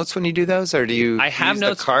you use notes when you do those, or do you use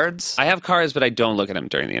notes. the cards? I have cards, but I don't look at them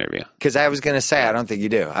during the interview. Because I was going to say, I don't think you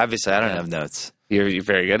do. Obviously, I don't have notes. You're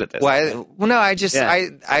very good at this. Well, no,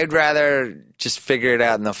 I'd rather just figure it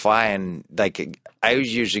out on the fly, and like I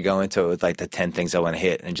usually go into it with like the 10 things I want to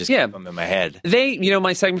hit and just keep them in my head.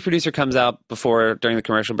 My segment producer comes out during the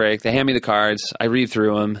commercial break. They hand me the cards. I read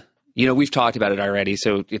through them. We've talked about it already,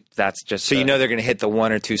 so that's just... So they're going to hit the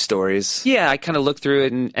one or two stories? Yeah, I kind of look through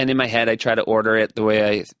it, and in my head, I try to order it the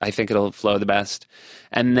way I think it'll flow the best.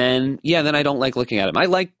 And then, then I don't like looking at them. I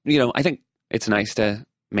like, I think it's nice to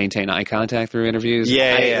maintain eye contact through interviews.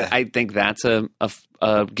 Yeah. I think that's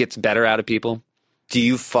gets better out of people. Do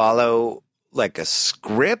you follow, like, a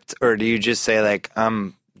script, or do you just say, like,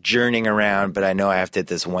 I'm journeying around, but I know I have to hit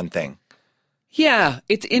this one thing? Yeah,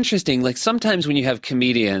 it's interesting. Like sometimes when you have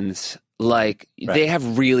comedians, like they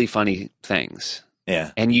have really funny things.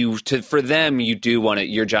 Yeah. And for them, you do want it.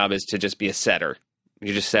 Your job is to just be a setter.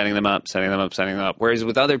 You're just setting them up. Whereas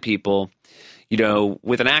with other people,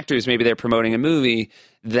 with an actor who's maybe they're promoting a movie,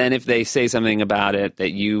 then if they say something about it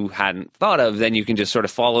that you hadn't thought of, then you can just sort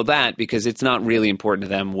of follow that because it's not really important to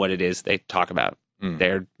them what it is they talk about.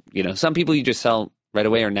 They're, some people you just sell right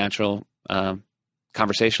away are natural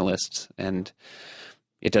conversationalists, and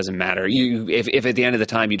it doesn't matter. If at the end of the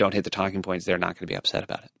time you don't hit the talking points, they're not going to be upset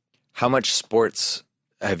about it. How much sports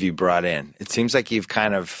have you brought in? It seems like you've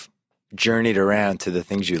kind of journeyed around to the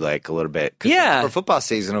things you like a little bit. Yeah. For football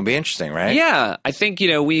season, it'll be interesting, right? Yeah. I think,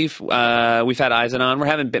 we've had Eisen on. We're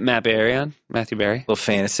having Matthew Berry on. Little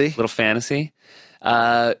fantasy.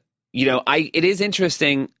 It is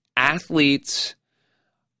interesting. Athletes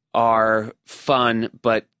are fun,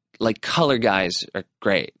 but like color guys are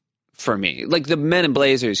great for me. Like the men in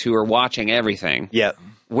blazers who are watching everything. Yeah.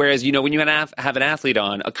 Whereas, when you have an athlete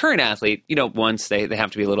on, a current athlete, once they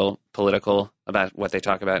have to be a little political about what they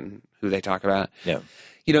talk about and who they talk about. Yeah.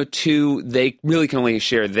 Two, they really can only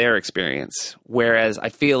share their experience. Whereas I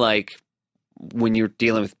feel like when you're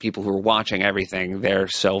dealing with people who are watching everything, they're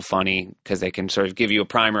so funny because they can sort of give you a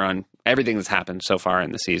primer on everything that's happened so far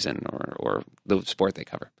in the season or the sport they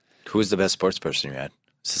cover. Who's the best sports person you had?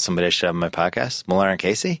 Is this somebody I should have on my podcast? Millar and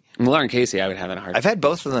Casey? Millar and Casey, I would have in a heartbeat. I've had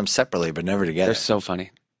both of them separately, but never together. They're so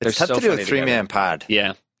funny. It's tough to do a three-man pod.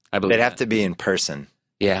 Yeah, I believe they'd have to be in person.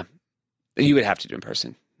 Yeah, you would have to do in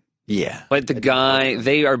person. Yeah. But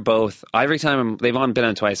they are both, every time, they've been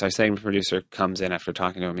on twice, our segment producer comes in after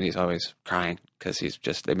talking to him, and he's always crying because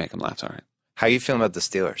they make him laugh so hard. How are you feeling about the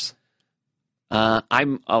Steelers?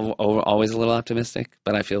 I'm always a little optimistic,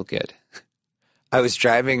 but I feel good. I was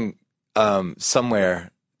driving somewhere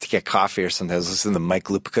to get coffee or something. I was listening to the Mike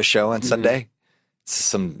Lupica show on Sunday.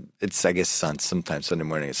 I guess on sometime Sunday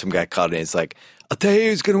morning. Some guy called in. He's like, "I'll tell you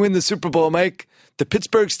who's going to win the Super Bowl, Mike. The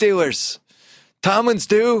Pittsburgh Steelers. Tomlin's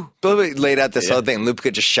due." Blah, blah, laid out this whole thing.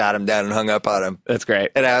 Lupica just shot him down and hung up on him. That's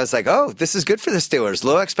great. And I was like, "Oh, this is good for the Steelers.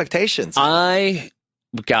 Low expectations." I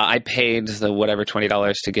paid the whatever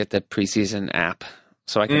 $20 to get the preseason app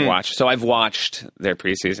so I can watch. So I've watched their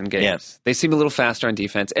preseason games. Yeah. They seem a little faster on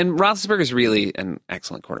defense, and Roethlisberger's really an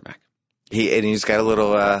excellent quarterback. He's got a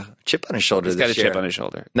little chip on his shoulder. He's got a chip on his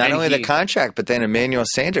shoulder. Not only the contract, but then Emmanuel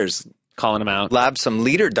Sanders calling him out, lobbed some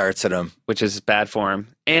leader darts at him, which is bad for him.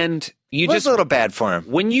 And it was a little bad for him.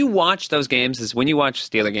 When you watch those games, when you watch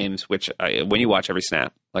Steeler games, when you watch every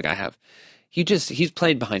snap, like I have, he's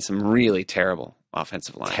played behind some really terrible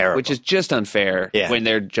offensive line, which is just unfair when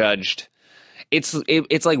they're judged.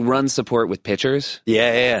 It's like run support with pitchers.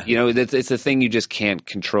 Yeah. It's a thing you just can't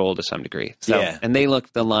control to some degree. So, and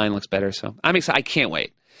the line looks better. So I'm excited. I can't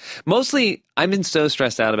wait. Mostly, I've been so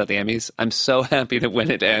stressed out about the Emmys. I'm so happy that when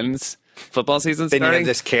it ends, football season's starting. Then you have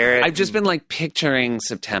this carrot. I've just been picturing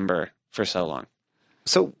September for so long.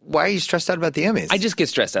 So why are you stressed out about the Emmys? I just get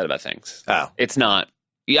stressed out about things. Oh. It's not.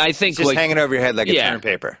 Yeah, I think it's just hanging over your head like a term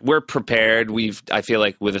paper. We're prepared. I feel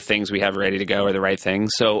like with the things we have ready to go are the right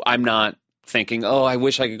things. So I'm not thinking, I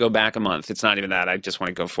wish I could go back a month. It's not even that. I just want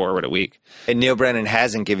to go forward a week. And Neil Brennan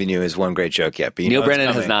hasn't given you his one great joke yet. But Neil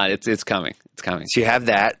Brennan has not. It's coming. It's coming. So you have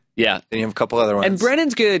that. Yeah. Then you have a couple other ones. And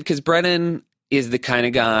Brennan's good because Brennan is the kind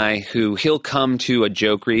of guy who he'll come to a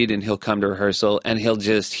joke read and he'll come to rehearsal and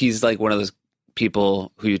he's like one of those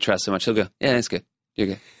people who you trust so much. He'll go, yeah, it's good. You're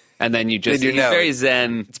good. And then he's very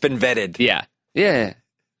zen. It's been vetted. Yeah. Yeah.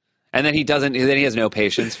 And then then he has no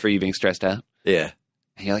patience for you being stressed out. Yeah.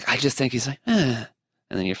 And you're like, I just think he's like, and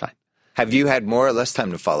then you're fine. Have you had more or less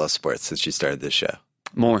time to follow sports since you started this show?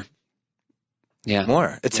 More. Yeah.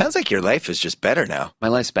 More. It sounds like your life is just better now. My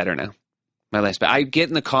life's better now. I get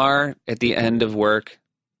in the car at the end of work,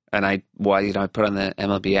 and I put on the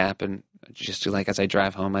MLB app, and just do, like, as I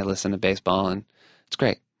drive home, I listen to baseball, and it's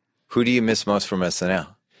great. Who do you miss most from SNL?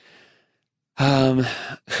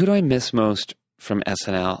 Who do I miss most from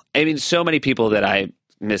SNL? I mean, so many people that I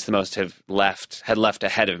miss the most had left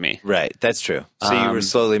ahead of me. Right, that's true. So you were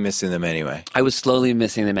slowly missing them anyway. I was slowly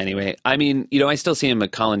missing them anyway. I mean, I still see him,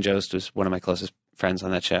 but Colin Jost was one of my closest friends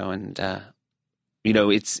on that show, and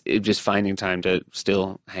it's just finding time to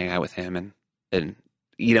still hang out with him, and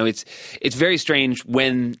it's very strange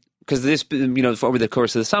because this over the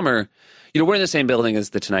course of the summer, we're in the same building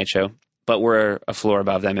as the Tonight Show, but we're a floor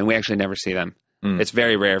above them, and we actually never see them. It's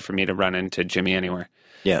very rare for me to run into Jimmy anywhere.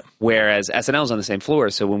 Yeah. Whereas SNL's on the same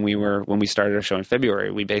floor, so when we started our show in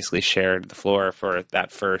February, we basically shared the floor for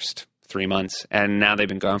that first 3 months, and now they've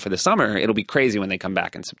been gone for the summer. It'll be crazy when they come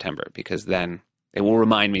back in September, because then it will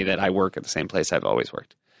remind me that I work at the same place I've always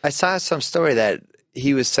worked. I saw some story that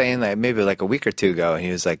he was saying that maybe like a week or two ago, and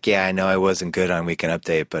he was like, yeah, I know I wasn't good on Weekend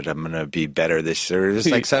Update, but I'm going to be better this year. It was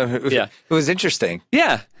like it was interesting.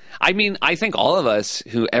 Yeah. I mean, I think all of us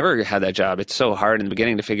who ever had that job, it's so hard in the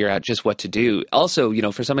beginning to figure out just what to do. Also,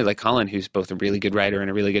 for somebody like Colin, who's both a really good writer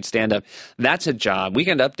and a really good stand-up, that's a job.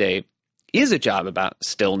 Weekend Update is a job about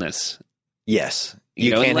stillness. Yes.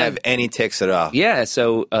 You can't have any tics at all. Yeah.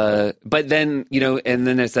 So, but then, and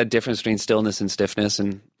then there's that difference between stillness and stiffness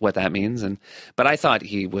and what that means. But I thought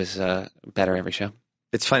he was better every show.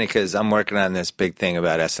 It's funny because I'm working on this big thing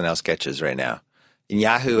about SNL sketches right now. And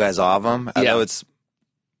Yahoo has all of them. I know it's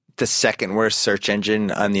the second worst search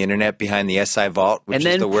engine on the internet behind the SI Vault, which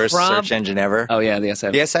is the worst search engine ever. Oh, yeah, the SI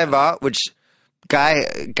Vault. The SI Vault, which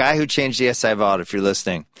guy who changed the SI Vault, if you're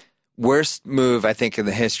listening, worst move, I think, in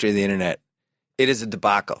the history of the internet. It is a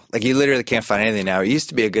debacle. Like, you literally can't find anything now. It used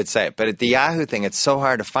to be a good site, but at the Yahoo thing, it's so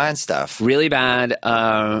hard to find stuff. Really bad.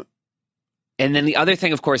 And then the other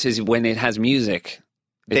thing, of course, is when it has music,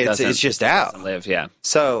 it's just out. Live, yeah.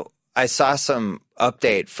 So I saw some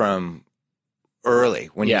update from early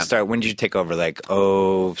when you start. When did you take over? Like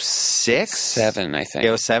 06? 7, I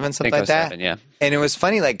think. 07, something like that? 07, yeah. And it was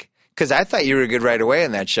funny, like, because I thought you were good right away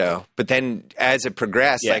in that show, but then as it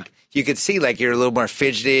progressed, like, you could see, like, you're a little more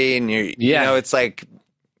fidgety, and it's like,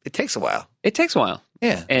 it takes a while. It takes a while.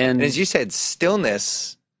 Yeah. And as you said,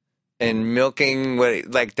 stillness and milking,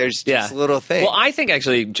 there's just little things. Well, I think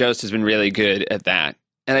actually Jost has been really good at that.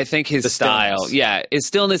 And I think his style, is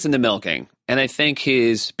stillness in the milking. And I think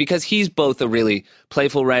because he's both a really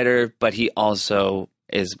playful writer, but he also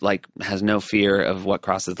is has no fear of what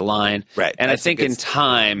crosses the line. Right. And I think in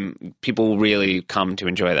time, people will really come to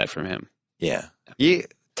enjoy that from him. Yeah.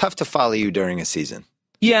 Tough to follow you during a season.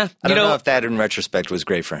 Yeah. I don't know if that in retrospect was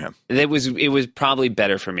great for him. It was probably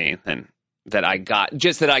better for me than that I got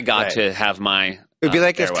to have my It would be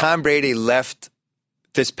like farewell. if Tom Brady left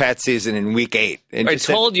this Pats season in week 8. And I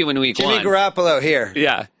told you in week 1. Jimmy Garoppolo here.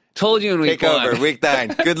 Yeah. Told you in week 1. Take over, week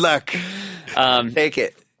 9. Good luck. Take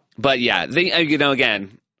it. But yeah,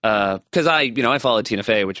 again, because I followed Tina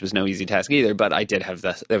Fey, which was no easy task either, but I did have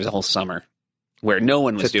there was a whole summer where no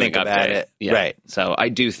one was doing about it. Yeah. Right. So I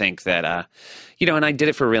do think that, and I did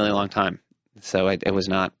it for a really long time. So it was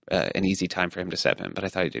not an easy time for him to step in, but I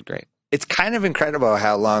thought he did great. It's kind of incredible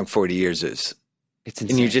how long 40 years is. It's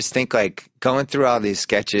insane. And you just think, like, going through all these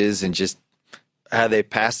sketches and just how they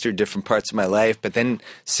pass through different parts of my life, but then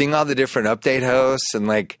seeing all the different update hosts and,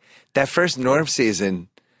 like, that first Norm season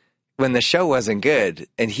when the show wasn't good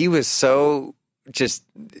and he was so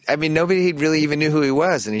nobody really even knew who he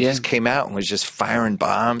was, and he just came out and was just firing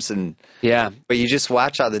bombs. But you just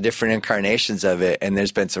watch all the different incarnations of it, and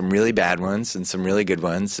there's been some really bad ones and some really good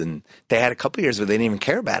ones, and they had a couple years where they didn't even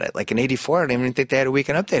care about it. Like in '84, I don't even think they had a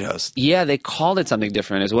Weekend Update host. Yeah, they called it something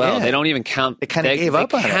different as well. Yeah. They don't even count. They kind of gave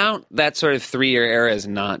up on it. They count that sort of 3-year era as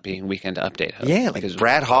not being Weekend Update host. Yeah, like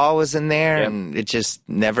Brad Hall was in there, and it just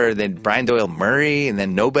never. Then Brian Doyle Murray, and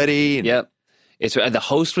then nobody. And Yep. It's the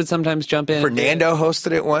host would sometimes jump in. Fernando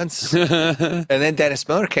hosted it once, and then Dennis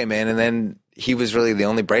Miller came in, and then he was really the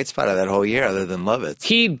only bright spot of that whole year, other than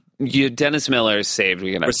Lovitz. Dennis Miller saved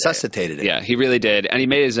Weekend Update. Resuscitated it. Yeah, he really did, and he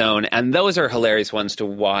made his own. And those are hilarious ones to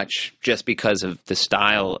watch, just because of the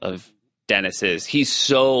style of Dennis's. He's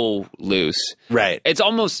so loose. Right. It's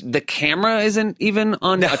almost the camera isn't even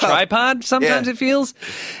on a tripod. Sometimes it feels,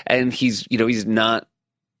 and he's not.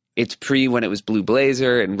 It's when it was blue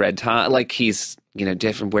blazer and red tie. Like he's,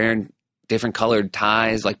 wearing different colored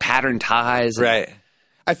ties, like patterned ties. Right.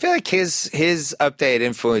 I feel like his update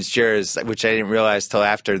influenced yours, which I didn't realize till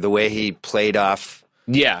after, the way he played off.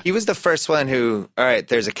 Yeah. He was the first one who, all right,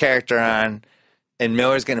 there's a character on, and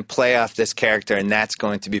Miller's going to play off this character, and that's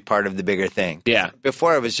going to be part of the bigger thing. Yeah.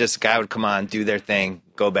 Before, it was just a guy would come on, do their thing,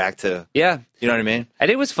 go back to, Yeah. you know what I mean?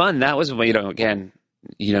 And it was fun. That was, again,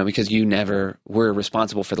 because you never were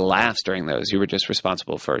responsible for the laughs during those. You were just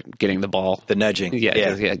responsible for getting the ball. The nudging.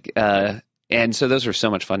 Yeah. And so those were so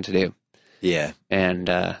much fun to do. Yeah. And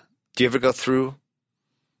do you ever go through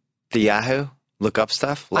the Yahoo? Look up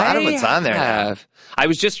stuff? A lot of it's on there now. I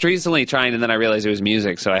was just recently trying, and then I realized it was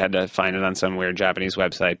music, so I had to find it on some weird Japanese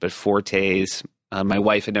website. But Forte's, my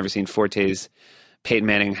wife had never seen Forte's Peyton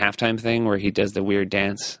Manning halftime thing where he does the weird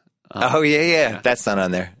dance. Yeah. That's not on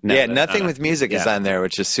there. No, nothing with music is on there,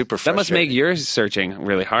 which is super frustrating. That must make your searching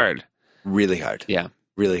really hard. Really hard. Yeah.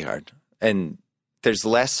 Really hard. And there's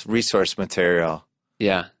less resource material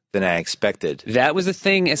than I expected. That was the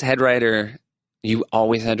thing as head writer. You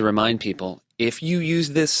always had to remind people, if you use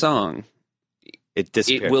this song, it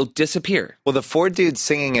will disappear. Well, the 4 dudes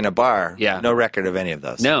singing in a bar, no record of any of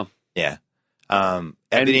those. No. Yeah.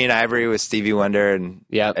 Ebony and Ivory with Stevie Wonder, and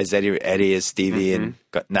as Eddie is Stevie, and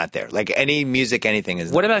not there. Like any music, anything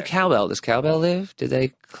is. What about there. Cowbell? Does Cowbell live? Did they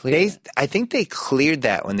clear? I think they cleared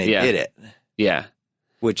that when they did it. Yeah.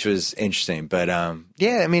 Which was interesting, but I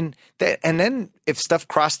mean, and then if stuff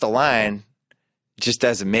crossed the line, it just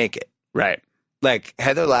doesn't make it. Right. Like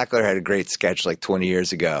Heather Locklear had a great sketch like 20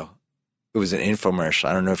 years ago. It was an infomercial.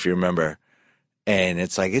 I don't know if you remember. And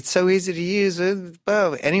it's like, it's so easy to use.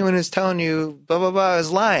 Anyone who's telling you blah, blah, blah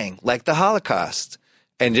is lying, like the Holocaust.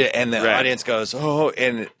 And the audience goes, oh,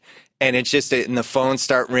 and it's just, and the phones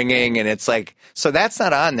start ringing, and it's like, so that's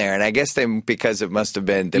not on there. And I guess because it must have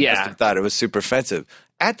been, they must have thought it was super offensive.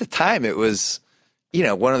 At the time, it was,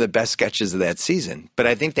 one of the best sketches of that season. But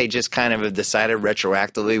I think they just kind of have decided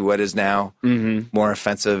retroactively what is now more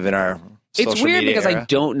offensive in our social media It's weird because era. I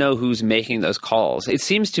don't know who's making those calls. It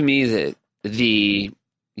seems to me that the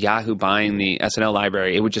Yahoo buying the SNL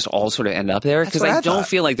library, it would just all sort of end up there. Because I don't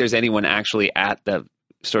feel like there's anyone actually at the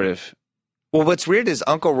sort of... Well, what's weird is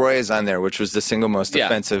Uncle Roy is on there, which was the single most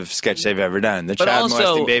offensive sketch they've ever done. The Child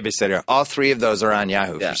Molesting Babysitter. All 3 of those are on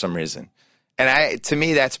Yahoo for some reason. And to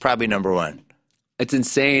me, that's probably number 1. It's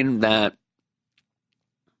insane that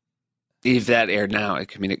if that aired now, it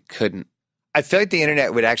couldn't. I feel like the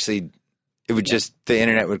internet would actually, the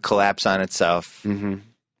internet would collapse on itself. Mm-hmm.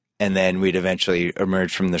 And then we'd eventually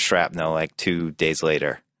emerge from the shrapnel like 2 days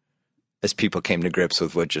later as people came to grips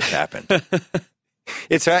with what just happened.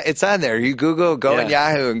 It's on there. You go on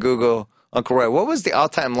Yahoo and Google Uncle Roy. What was the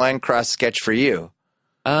all-time line cross sketch for you?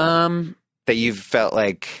 That you felt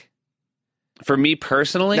like... For me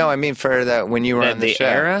personally? No, I mean for when you were on the show.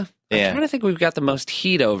 Era? Yeah. I'm trying to think we've got the most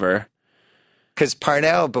heat over. Because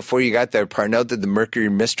Parnell, before you got there, Parnell did the Mercury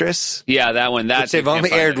Mistress. Yeah, that one. Which they've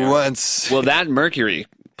only aired once. Well, that Mercury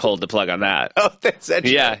pulled the plug on that. Oh, that's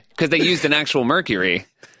actually... Yeah, because they used an actual Mercury.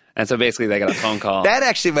 And so basically they got a phone call. That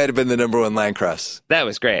actually might have been the number 1 line cross. That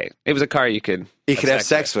was great. It was a car you could have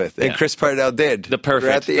sex with. And Chris Parnell did. The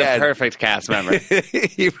perfect cast member.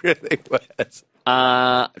 He really was.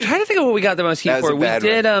 Trying to think of what we got the most heat for. We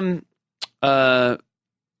did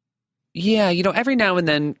every now and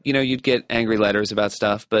then, you'd get angry letters about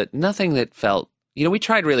stuff, but nothing that felt, we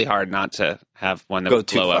tried really hard not to have one that would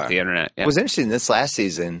blow up the internet. Yeah. It was interesting this last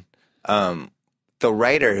season. The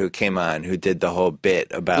writer who came on, who did the whole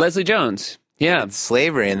bit about Leslie Jones. Yeah.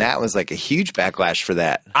 Slavery, and that was like a huge backlash for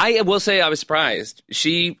that. I will say I was surprised.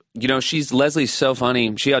 Leslie's so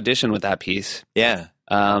funny. She auditioned with that piece. Yeah.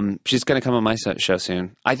 She's going to come on my show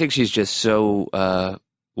soon. I think she's just so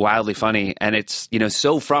wildly funny, and it's,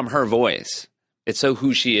 so from her voice. It's so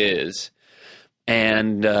who she is.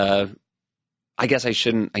 And I guess I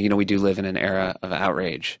shouldn't, we do live in an era of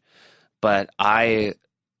outrage, but I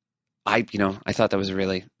thought that was a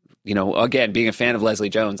really, again, being a fan of Leslie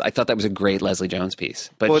Jones, I thought that was a great Leslie Jones piece,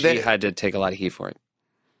 but she had to take a lot of heat for it.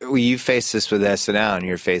 Well, you faced this with SNL, and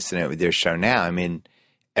you're facing it with your show now. I mean,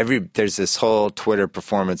 there's this whole Twitter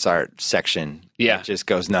performance art section. Yeah. That just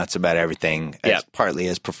goes nuts about everything, partly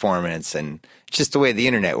as performance, and just the way the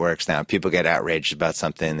internet works now. People get outraged about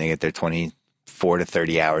something, they get their 24 to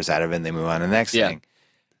 30 hours out of it, and they move on to the next thing.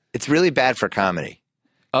 It's really bad for comedy.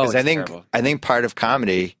 Oh, it's terrible. I think part of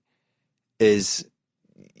comedy is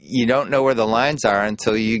you don't know where the lines are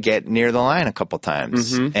until you get near the line a couple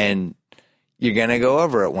times. Mm-hmm. And you're going to go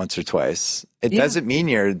over it once or twice. It doesn't mean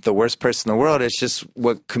you're the worst person in the world. It's just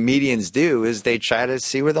what comedians do is they try to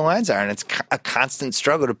see where the lines are, and it's a constant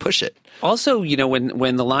struggle to push it. Also,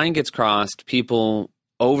 when the line gets crossed, people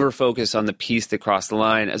over-focus on the piece that crossed the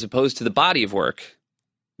line as opposed to the body of work.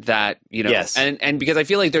 that, Yes. and because I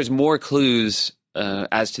feel like there's more clues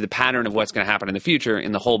as to the pattern of what's going to happen in the future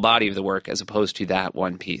in the whole body of the work as opposed to that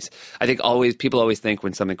one piece. I think people always think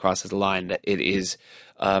when something crosses the line that it is,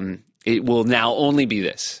 it will now only be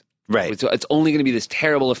this. Right. It's only going to be this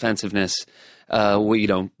terrible offensiveness,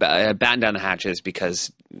 batten down the hatches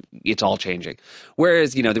because it's all changing.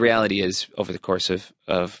 Whereas, the reality is over the course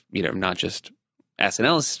of not just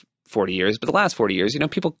SNL's 40 years, but the last 40 years,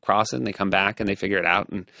 people cross it and they come back and they figure it out.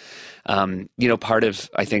 And, part of,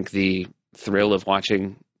 I think, the thrill of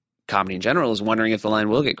watching comedy in general is wondering if the line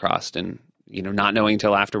will get crossed and, not knowing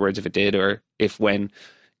until afterwards if it did or if when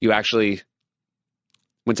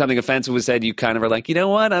something offensive was said, you kind of are like, you know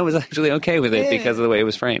what, I was actually okay with it because of the way it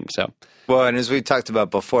was framed. So, well, and as we talked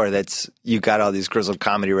about before, you got all these grizzled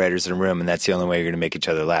comedy writers in a room, and that's the only way you're going to make each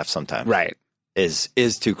other laugh sometimes. Right. Is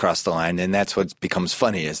to cross the line, and that's what becomes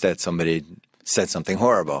funny is that somebody said something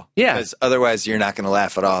horrible. Yeah. Because otherwise you're not going to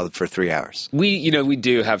laugh at all for 3 hours. We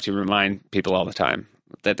do have to remind people all the time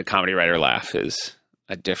that the comedy writer laugh is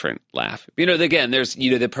a different laugh. Again, there's,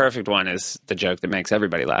 the perfect one is the joke that makes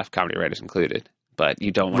everybody laugh, comedy writers included. But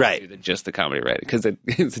you don't want to do just the comedy writer because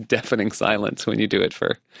it's a deafening silence when you do it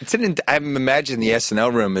for. I imagine the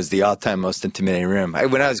SNL room is the all-time most intimidating room.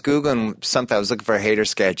 When I was Googling something, I was looking for a hater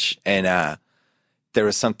sketch, and there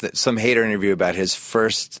was some hater interview about his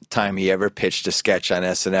first time he ever pitched a sketch on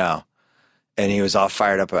SNL, and he was all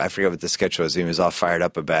fired up. I forget what the sketch was. He was all fired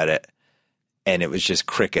up about it, and it was just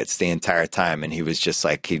crickets the entire time, and he was just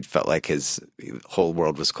like he felt like his whole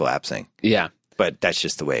world was collapsing. Yeah. But that's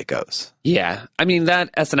just the way it goes. Yeah. I mean,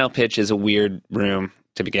 that SNL pitch is a weird room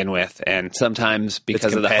to begin with. And sometimes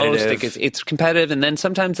because of the host, it's competitive. And then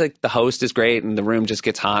sometimes like the host is great and the room just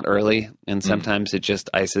gets hot early. And sometimes it just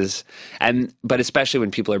ices. But especially when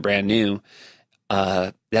people are brand new,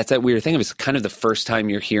 that's that weird thing of it's kind of the first time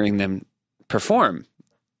you're hearing them perform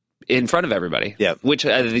in front of everybody. Yeah. Which,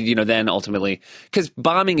 then ultimately, because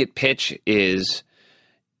bombing at pitch is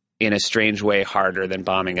in a strange way harder than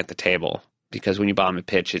bombing at the table. Because when you bomb a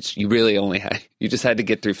pitch, you really only you just had to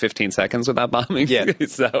get through 15 seconds without bombing. Yeah.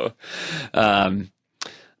 So,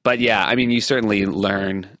 but yeah, I mean, you certainly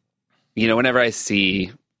learn, whenever I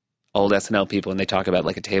see old SNL people and they talk about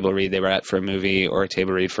like a table read they were at for a movie or a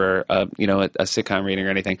table read for, a sitcom reading or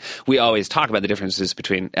anything, we always talk about the differences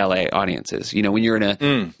between LA audiences. When you're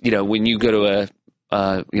in when you go to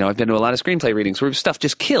I've been to a lot of screenplay readings where stuff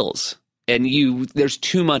just kills. And there's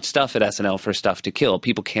too much stuff at SNL for stuff to kill.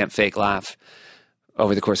 People can't fake laugh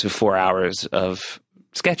over the course of 4 hours of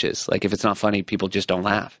sketches. Like if it's not funny, people just don't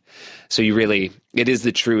laugh. So it is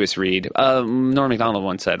the truest read. Norm Macdonald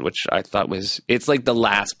once said, which I thought it's like the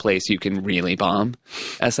last place you can really bomb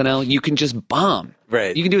SNL. You can just bomb.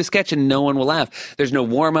 Right. You can do a sketch and no one will laugh. There's no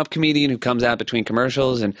warm-up comedian who comes out between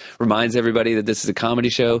commercials and reminds everybody that this is a comedy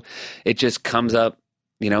show. It just comes up,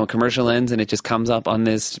 a commercial ends and it just comes up on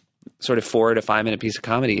this sort of 4 to 5 minute piece of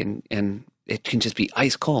comedy and it can just be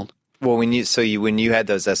ice cold. Well, when you had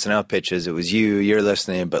those SNL pitches, it was you're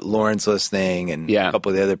listening, but Lauren's listening and a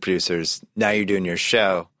couple of the other producers. Now you're doing your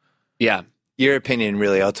show. Yeah. Your opinion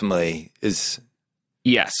really ultimately is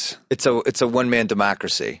yes. It's a one-man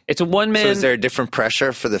democracy. It's a one-man. So is there a different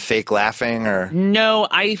pressure for the fake laughing or? No,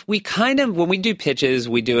 we kind of, when we do pitches,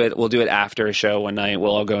 we'll do it after a show one night.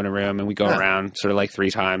 We'll all go in a room and we go around sort of like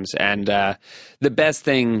 3 times. And the best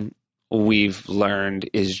thing we've learned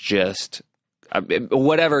is just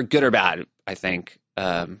whatever, good or bad, I think.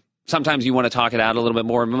 Sometimes you want to talk it out a little bit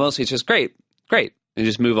more, but mostly it's just great, and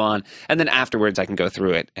just move on. And then afterwards I can go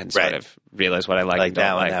through it and sort of realize what I like and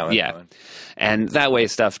don't like. That one. And that way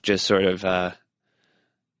stuff just sort of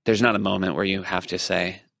there's not a moment where you have to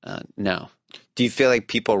say no. Do you feel like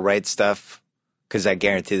people write stuff, because I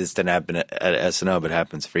guarantee this didn't happen at SNL, but it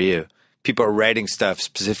happens for you. People are writing stuff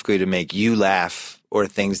specifically to make you laugh or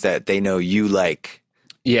things that they know you like.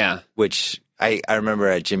 Yeah. Which I remember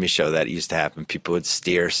at Jimmy's show that used to happen. People would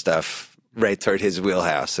steer stuff right toward his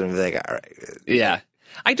wheelhouse. And I'd be like, all right. Yeah.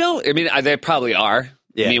 They probably are.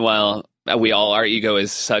 Yeah. Meanwhile, our ego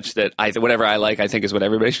is such that whatever I like, I think is what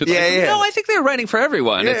everybody should like. Yeah. No, I think they're writing for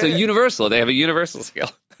everyone. Yeah, it's a universal. They have a universal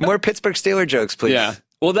skill. More Pittsburgh Steelers jokes, please. Yeah.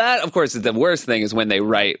 Well, that, of course, is the worst thing is when they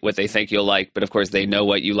write what they think you'll like, but of course they know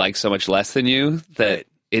what you like so much less than you that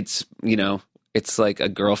it's, it's like a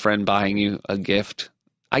girlfriend buying you a gift.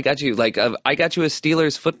 I got you a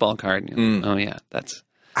Steelers football card. Oh, yeah, that's.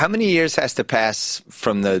 How many years has to pass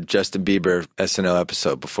from the Justin Bieber SNL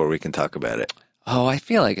episode before we can talk about it? Oh, I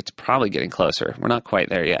feel like it's probably getting closer. We're not quite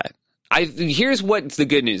there yet. Here's what the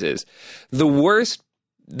good news is. The worse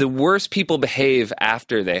people behave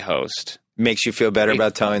after they host. Makes you feel better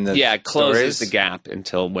about telling the closes stories? the gap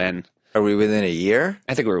until when Are we within a year?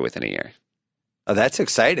 I think we're within a year. Oh, that's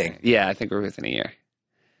exciting. Yeah, I think we're within a year.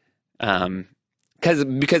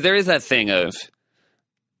 Because there is that thing of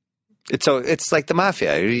It's like the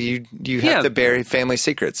mafia. You have to bury family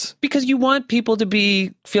secrets. because you want people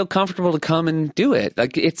to feel comfortable to come and do it.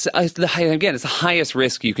 Like it's the highest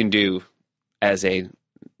risk you can do as a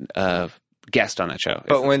guest on that show.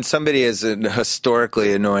 But when somebody is a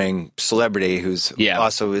historically annoying celebrity who's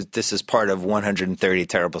also this is part of 130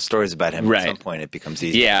 terrible stories about him, at some point it becomes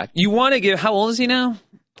easy. Yeah, you want to give. How old is he now?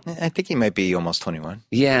 I think he might be almost 21.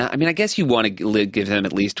 Yeah, I mean, I guess you want to give them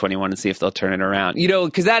at least 21 and see if they'll turn it around. You know,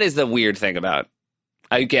 because that is the weird thing about.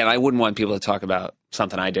 Again, I wouldn't want people to talk about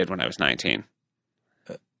something I did when I was 19.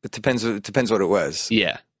 It depends what it was.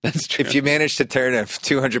 Yeah, that's true. If you manage to turn a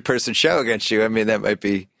 200-person show against you, I mean, that might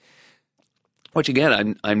be. Which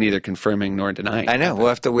again, I'm neither confirming nor denying. I know. We'll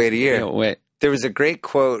have to wait a year. Wait. There was a great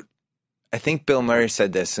quote. I think Bill Murray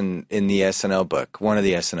said this in the SNL book, one of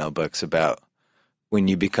the SNL books, about when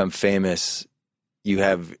you become famous, you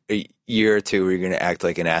have a year or two where you're going to act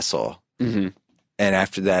like an asshole. Mm-hmm. And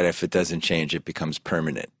after that, if it doesn't change, it becomes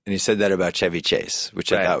permanent. And he said that about Chevy Chase,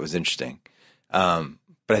 which I thought was interesting.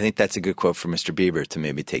 But I think that's a good quote for Mr. Bieber to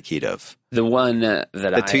maybe take heed of. The one that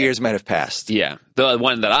 2 years might have passed. Yeah. The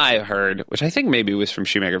one that I heard, which I think maybe was from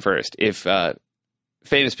Shoemaker first, if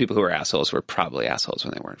famous people who were assholes were probably assholes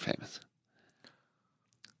when they weren't famous.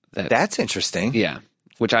 That's interesting. Yeah.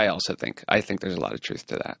 Which I also think. I think there's a lot of truth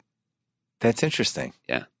to that. That's interesting.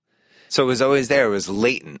 Yeah. So it was always there. It was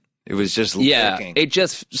latent. It was just lurking. It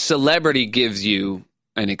just, celebrity gives you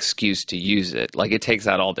an excuse to use it. Like it takes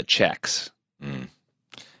out all the checks. Mm.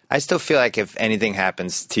 I still feel like if anything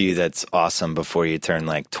happens to you that's awesome before you turn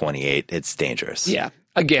like 28, it's dangerous. Yeah.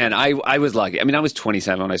 Again, I was lucky. I mean, I was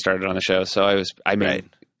 27 when I started on the show. So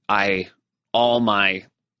all my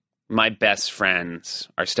best friends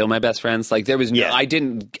are still my best friends. Like there was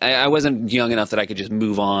I wasn't young enough that I could just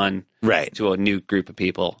move on to a new group of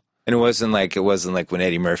people. And it wasn't like when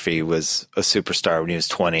Eddie Murphy was a superstar when he was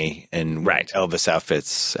 20 and Elvis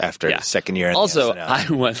outfits after the second year. Also,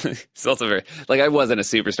 I wasn't a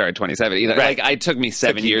superstar at 27 either. Right. Like it took me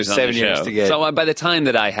 7 years on the show. So by the time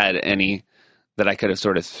that I had any that I could have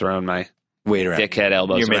sort of thrown my weight around, dickhead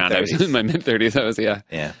elbows around, I was in my mid-30s.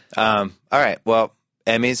 Yeah. All right. Well,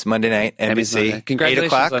 Emmys Monday night, NBC. Congratulations 8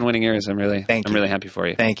 o'clock on winning yours. I'm really happy for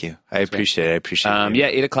you. Thank you. I appreciate it. I appreciate it.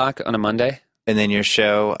 8 o'clock on a Monday. And then your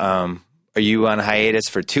show, are you on hiatus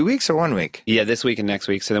for 2 weeks or 1 week? Yeah, this week and next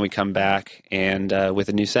week. So then we come back and with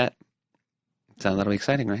a new set. So that'll be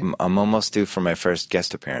exciting, right? I'm almost due for my first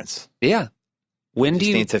guest appearance. Yeah. When do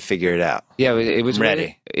you need to figure it out? Yeah, it was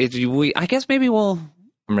ready. I guess maybe we'll.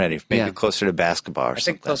 I'm ready. Maybe closer to basketball or something. I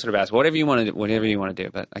think closer to basketball. Whatever you want to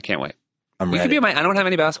do, but I can't wait. I'm ready. You could be I don't have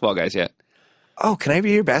any basketball guys yet. Oh, can I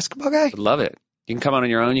be your basketball guy? I'd love it. You can come on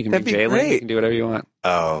your own. You can be Jalen. You can do whatever you want.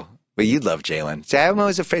 Oh, but you'd love Jalen. See, I'm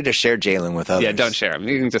always afraid to share Jalen with others. Yeah, don't share him.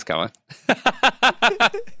 You can just come on.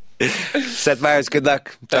 Seth Meyers, good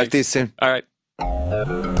luck. Talk to you soon. All right. So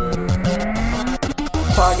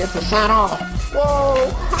I get to sign off. Whoa.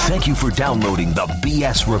 Thank you for downloading the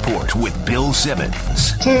BS Report with Bill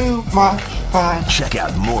Simmons. Too much fun. Check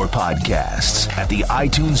out more podcasts at the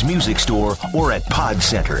iTunes Music Store or at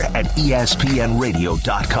Podcenter at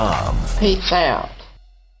ESPNradio.com. Peace out.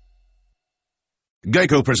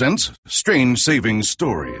 Geico presents Strange Savings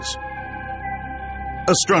Stories.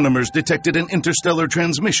 Astronomers detected an interstellar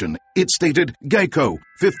transmission. It stated, Geico,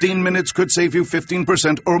 15 minutes could save you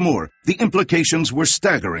 15% or more. The implications were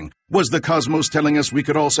staggering. Was the cosmos telling us we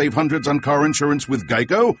could all save hundreds on car insurance with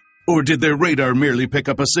Geico? Or did their radar merely pick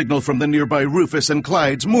up a signal from the nearby Rufus and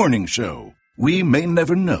Clyde's morning show? We may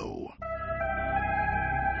never know.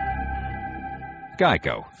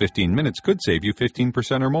 Geico, 15 minutes could save you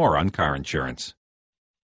 15% or more on car insurance.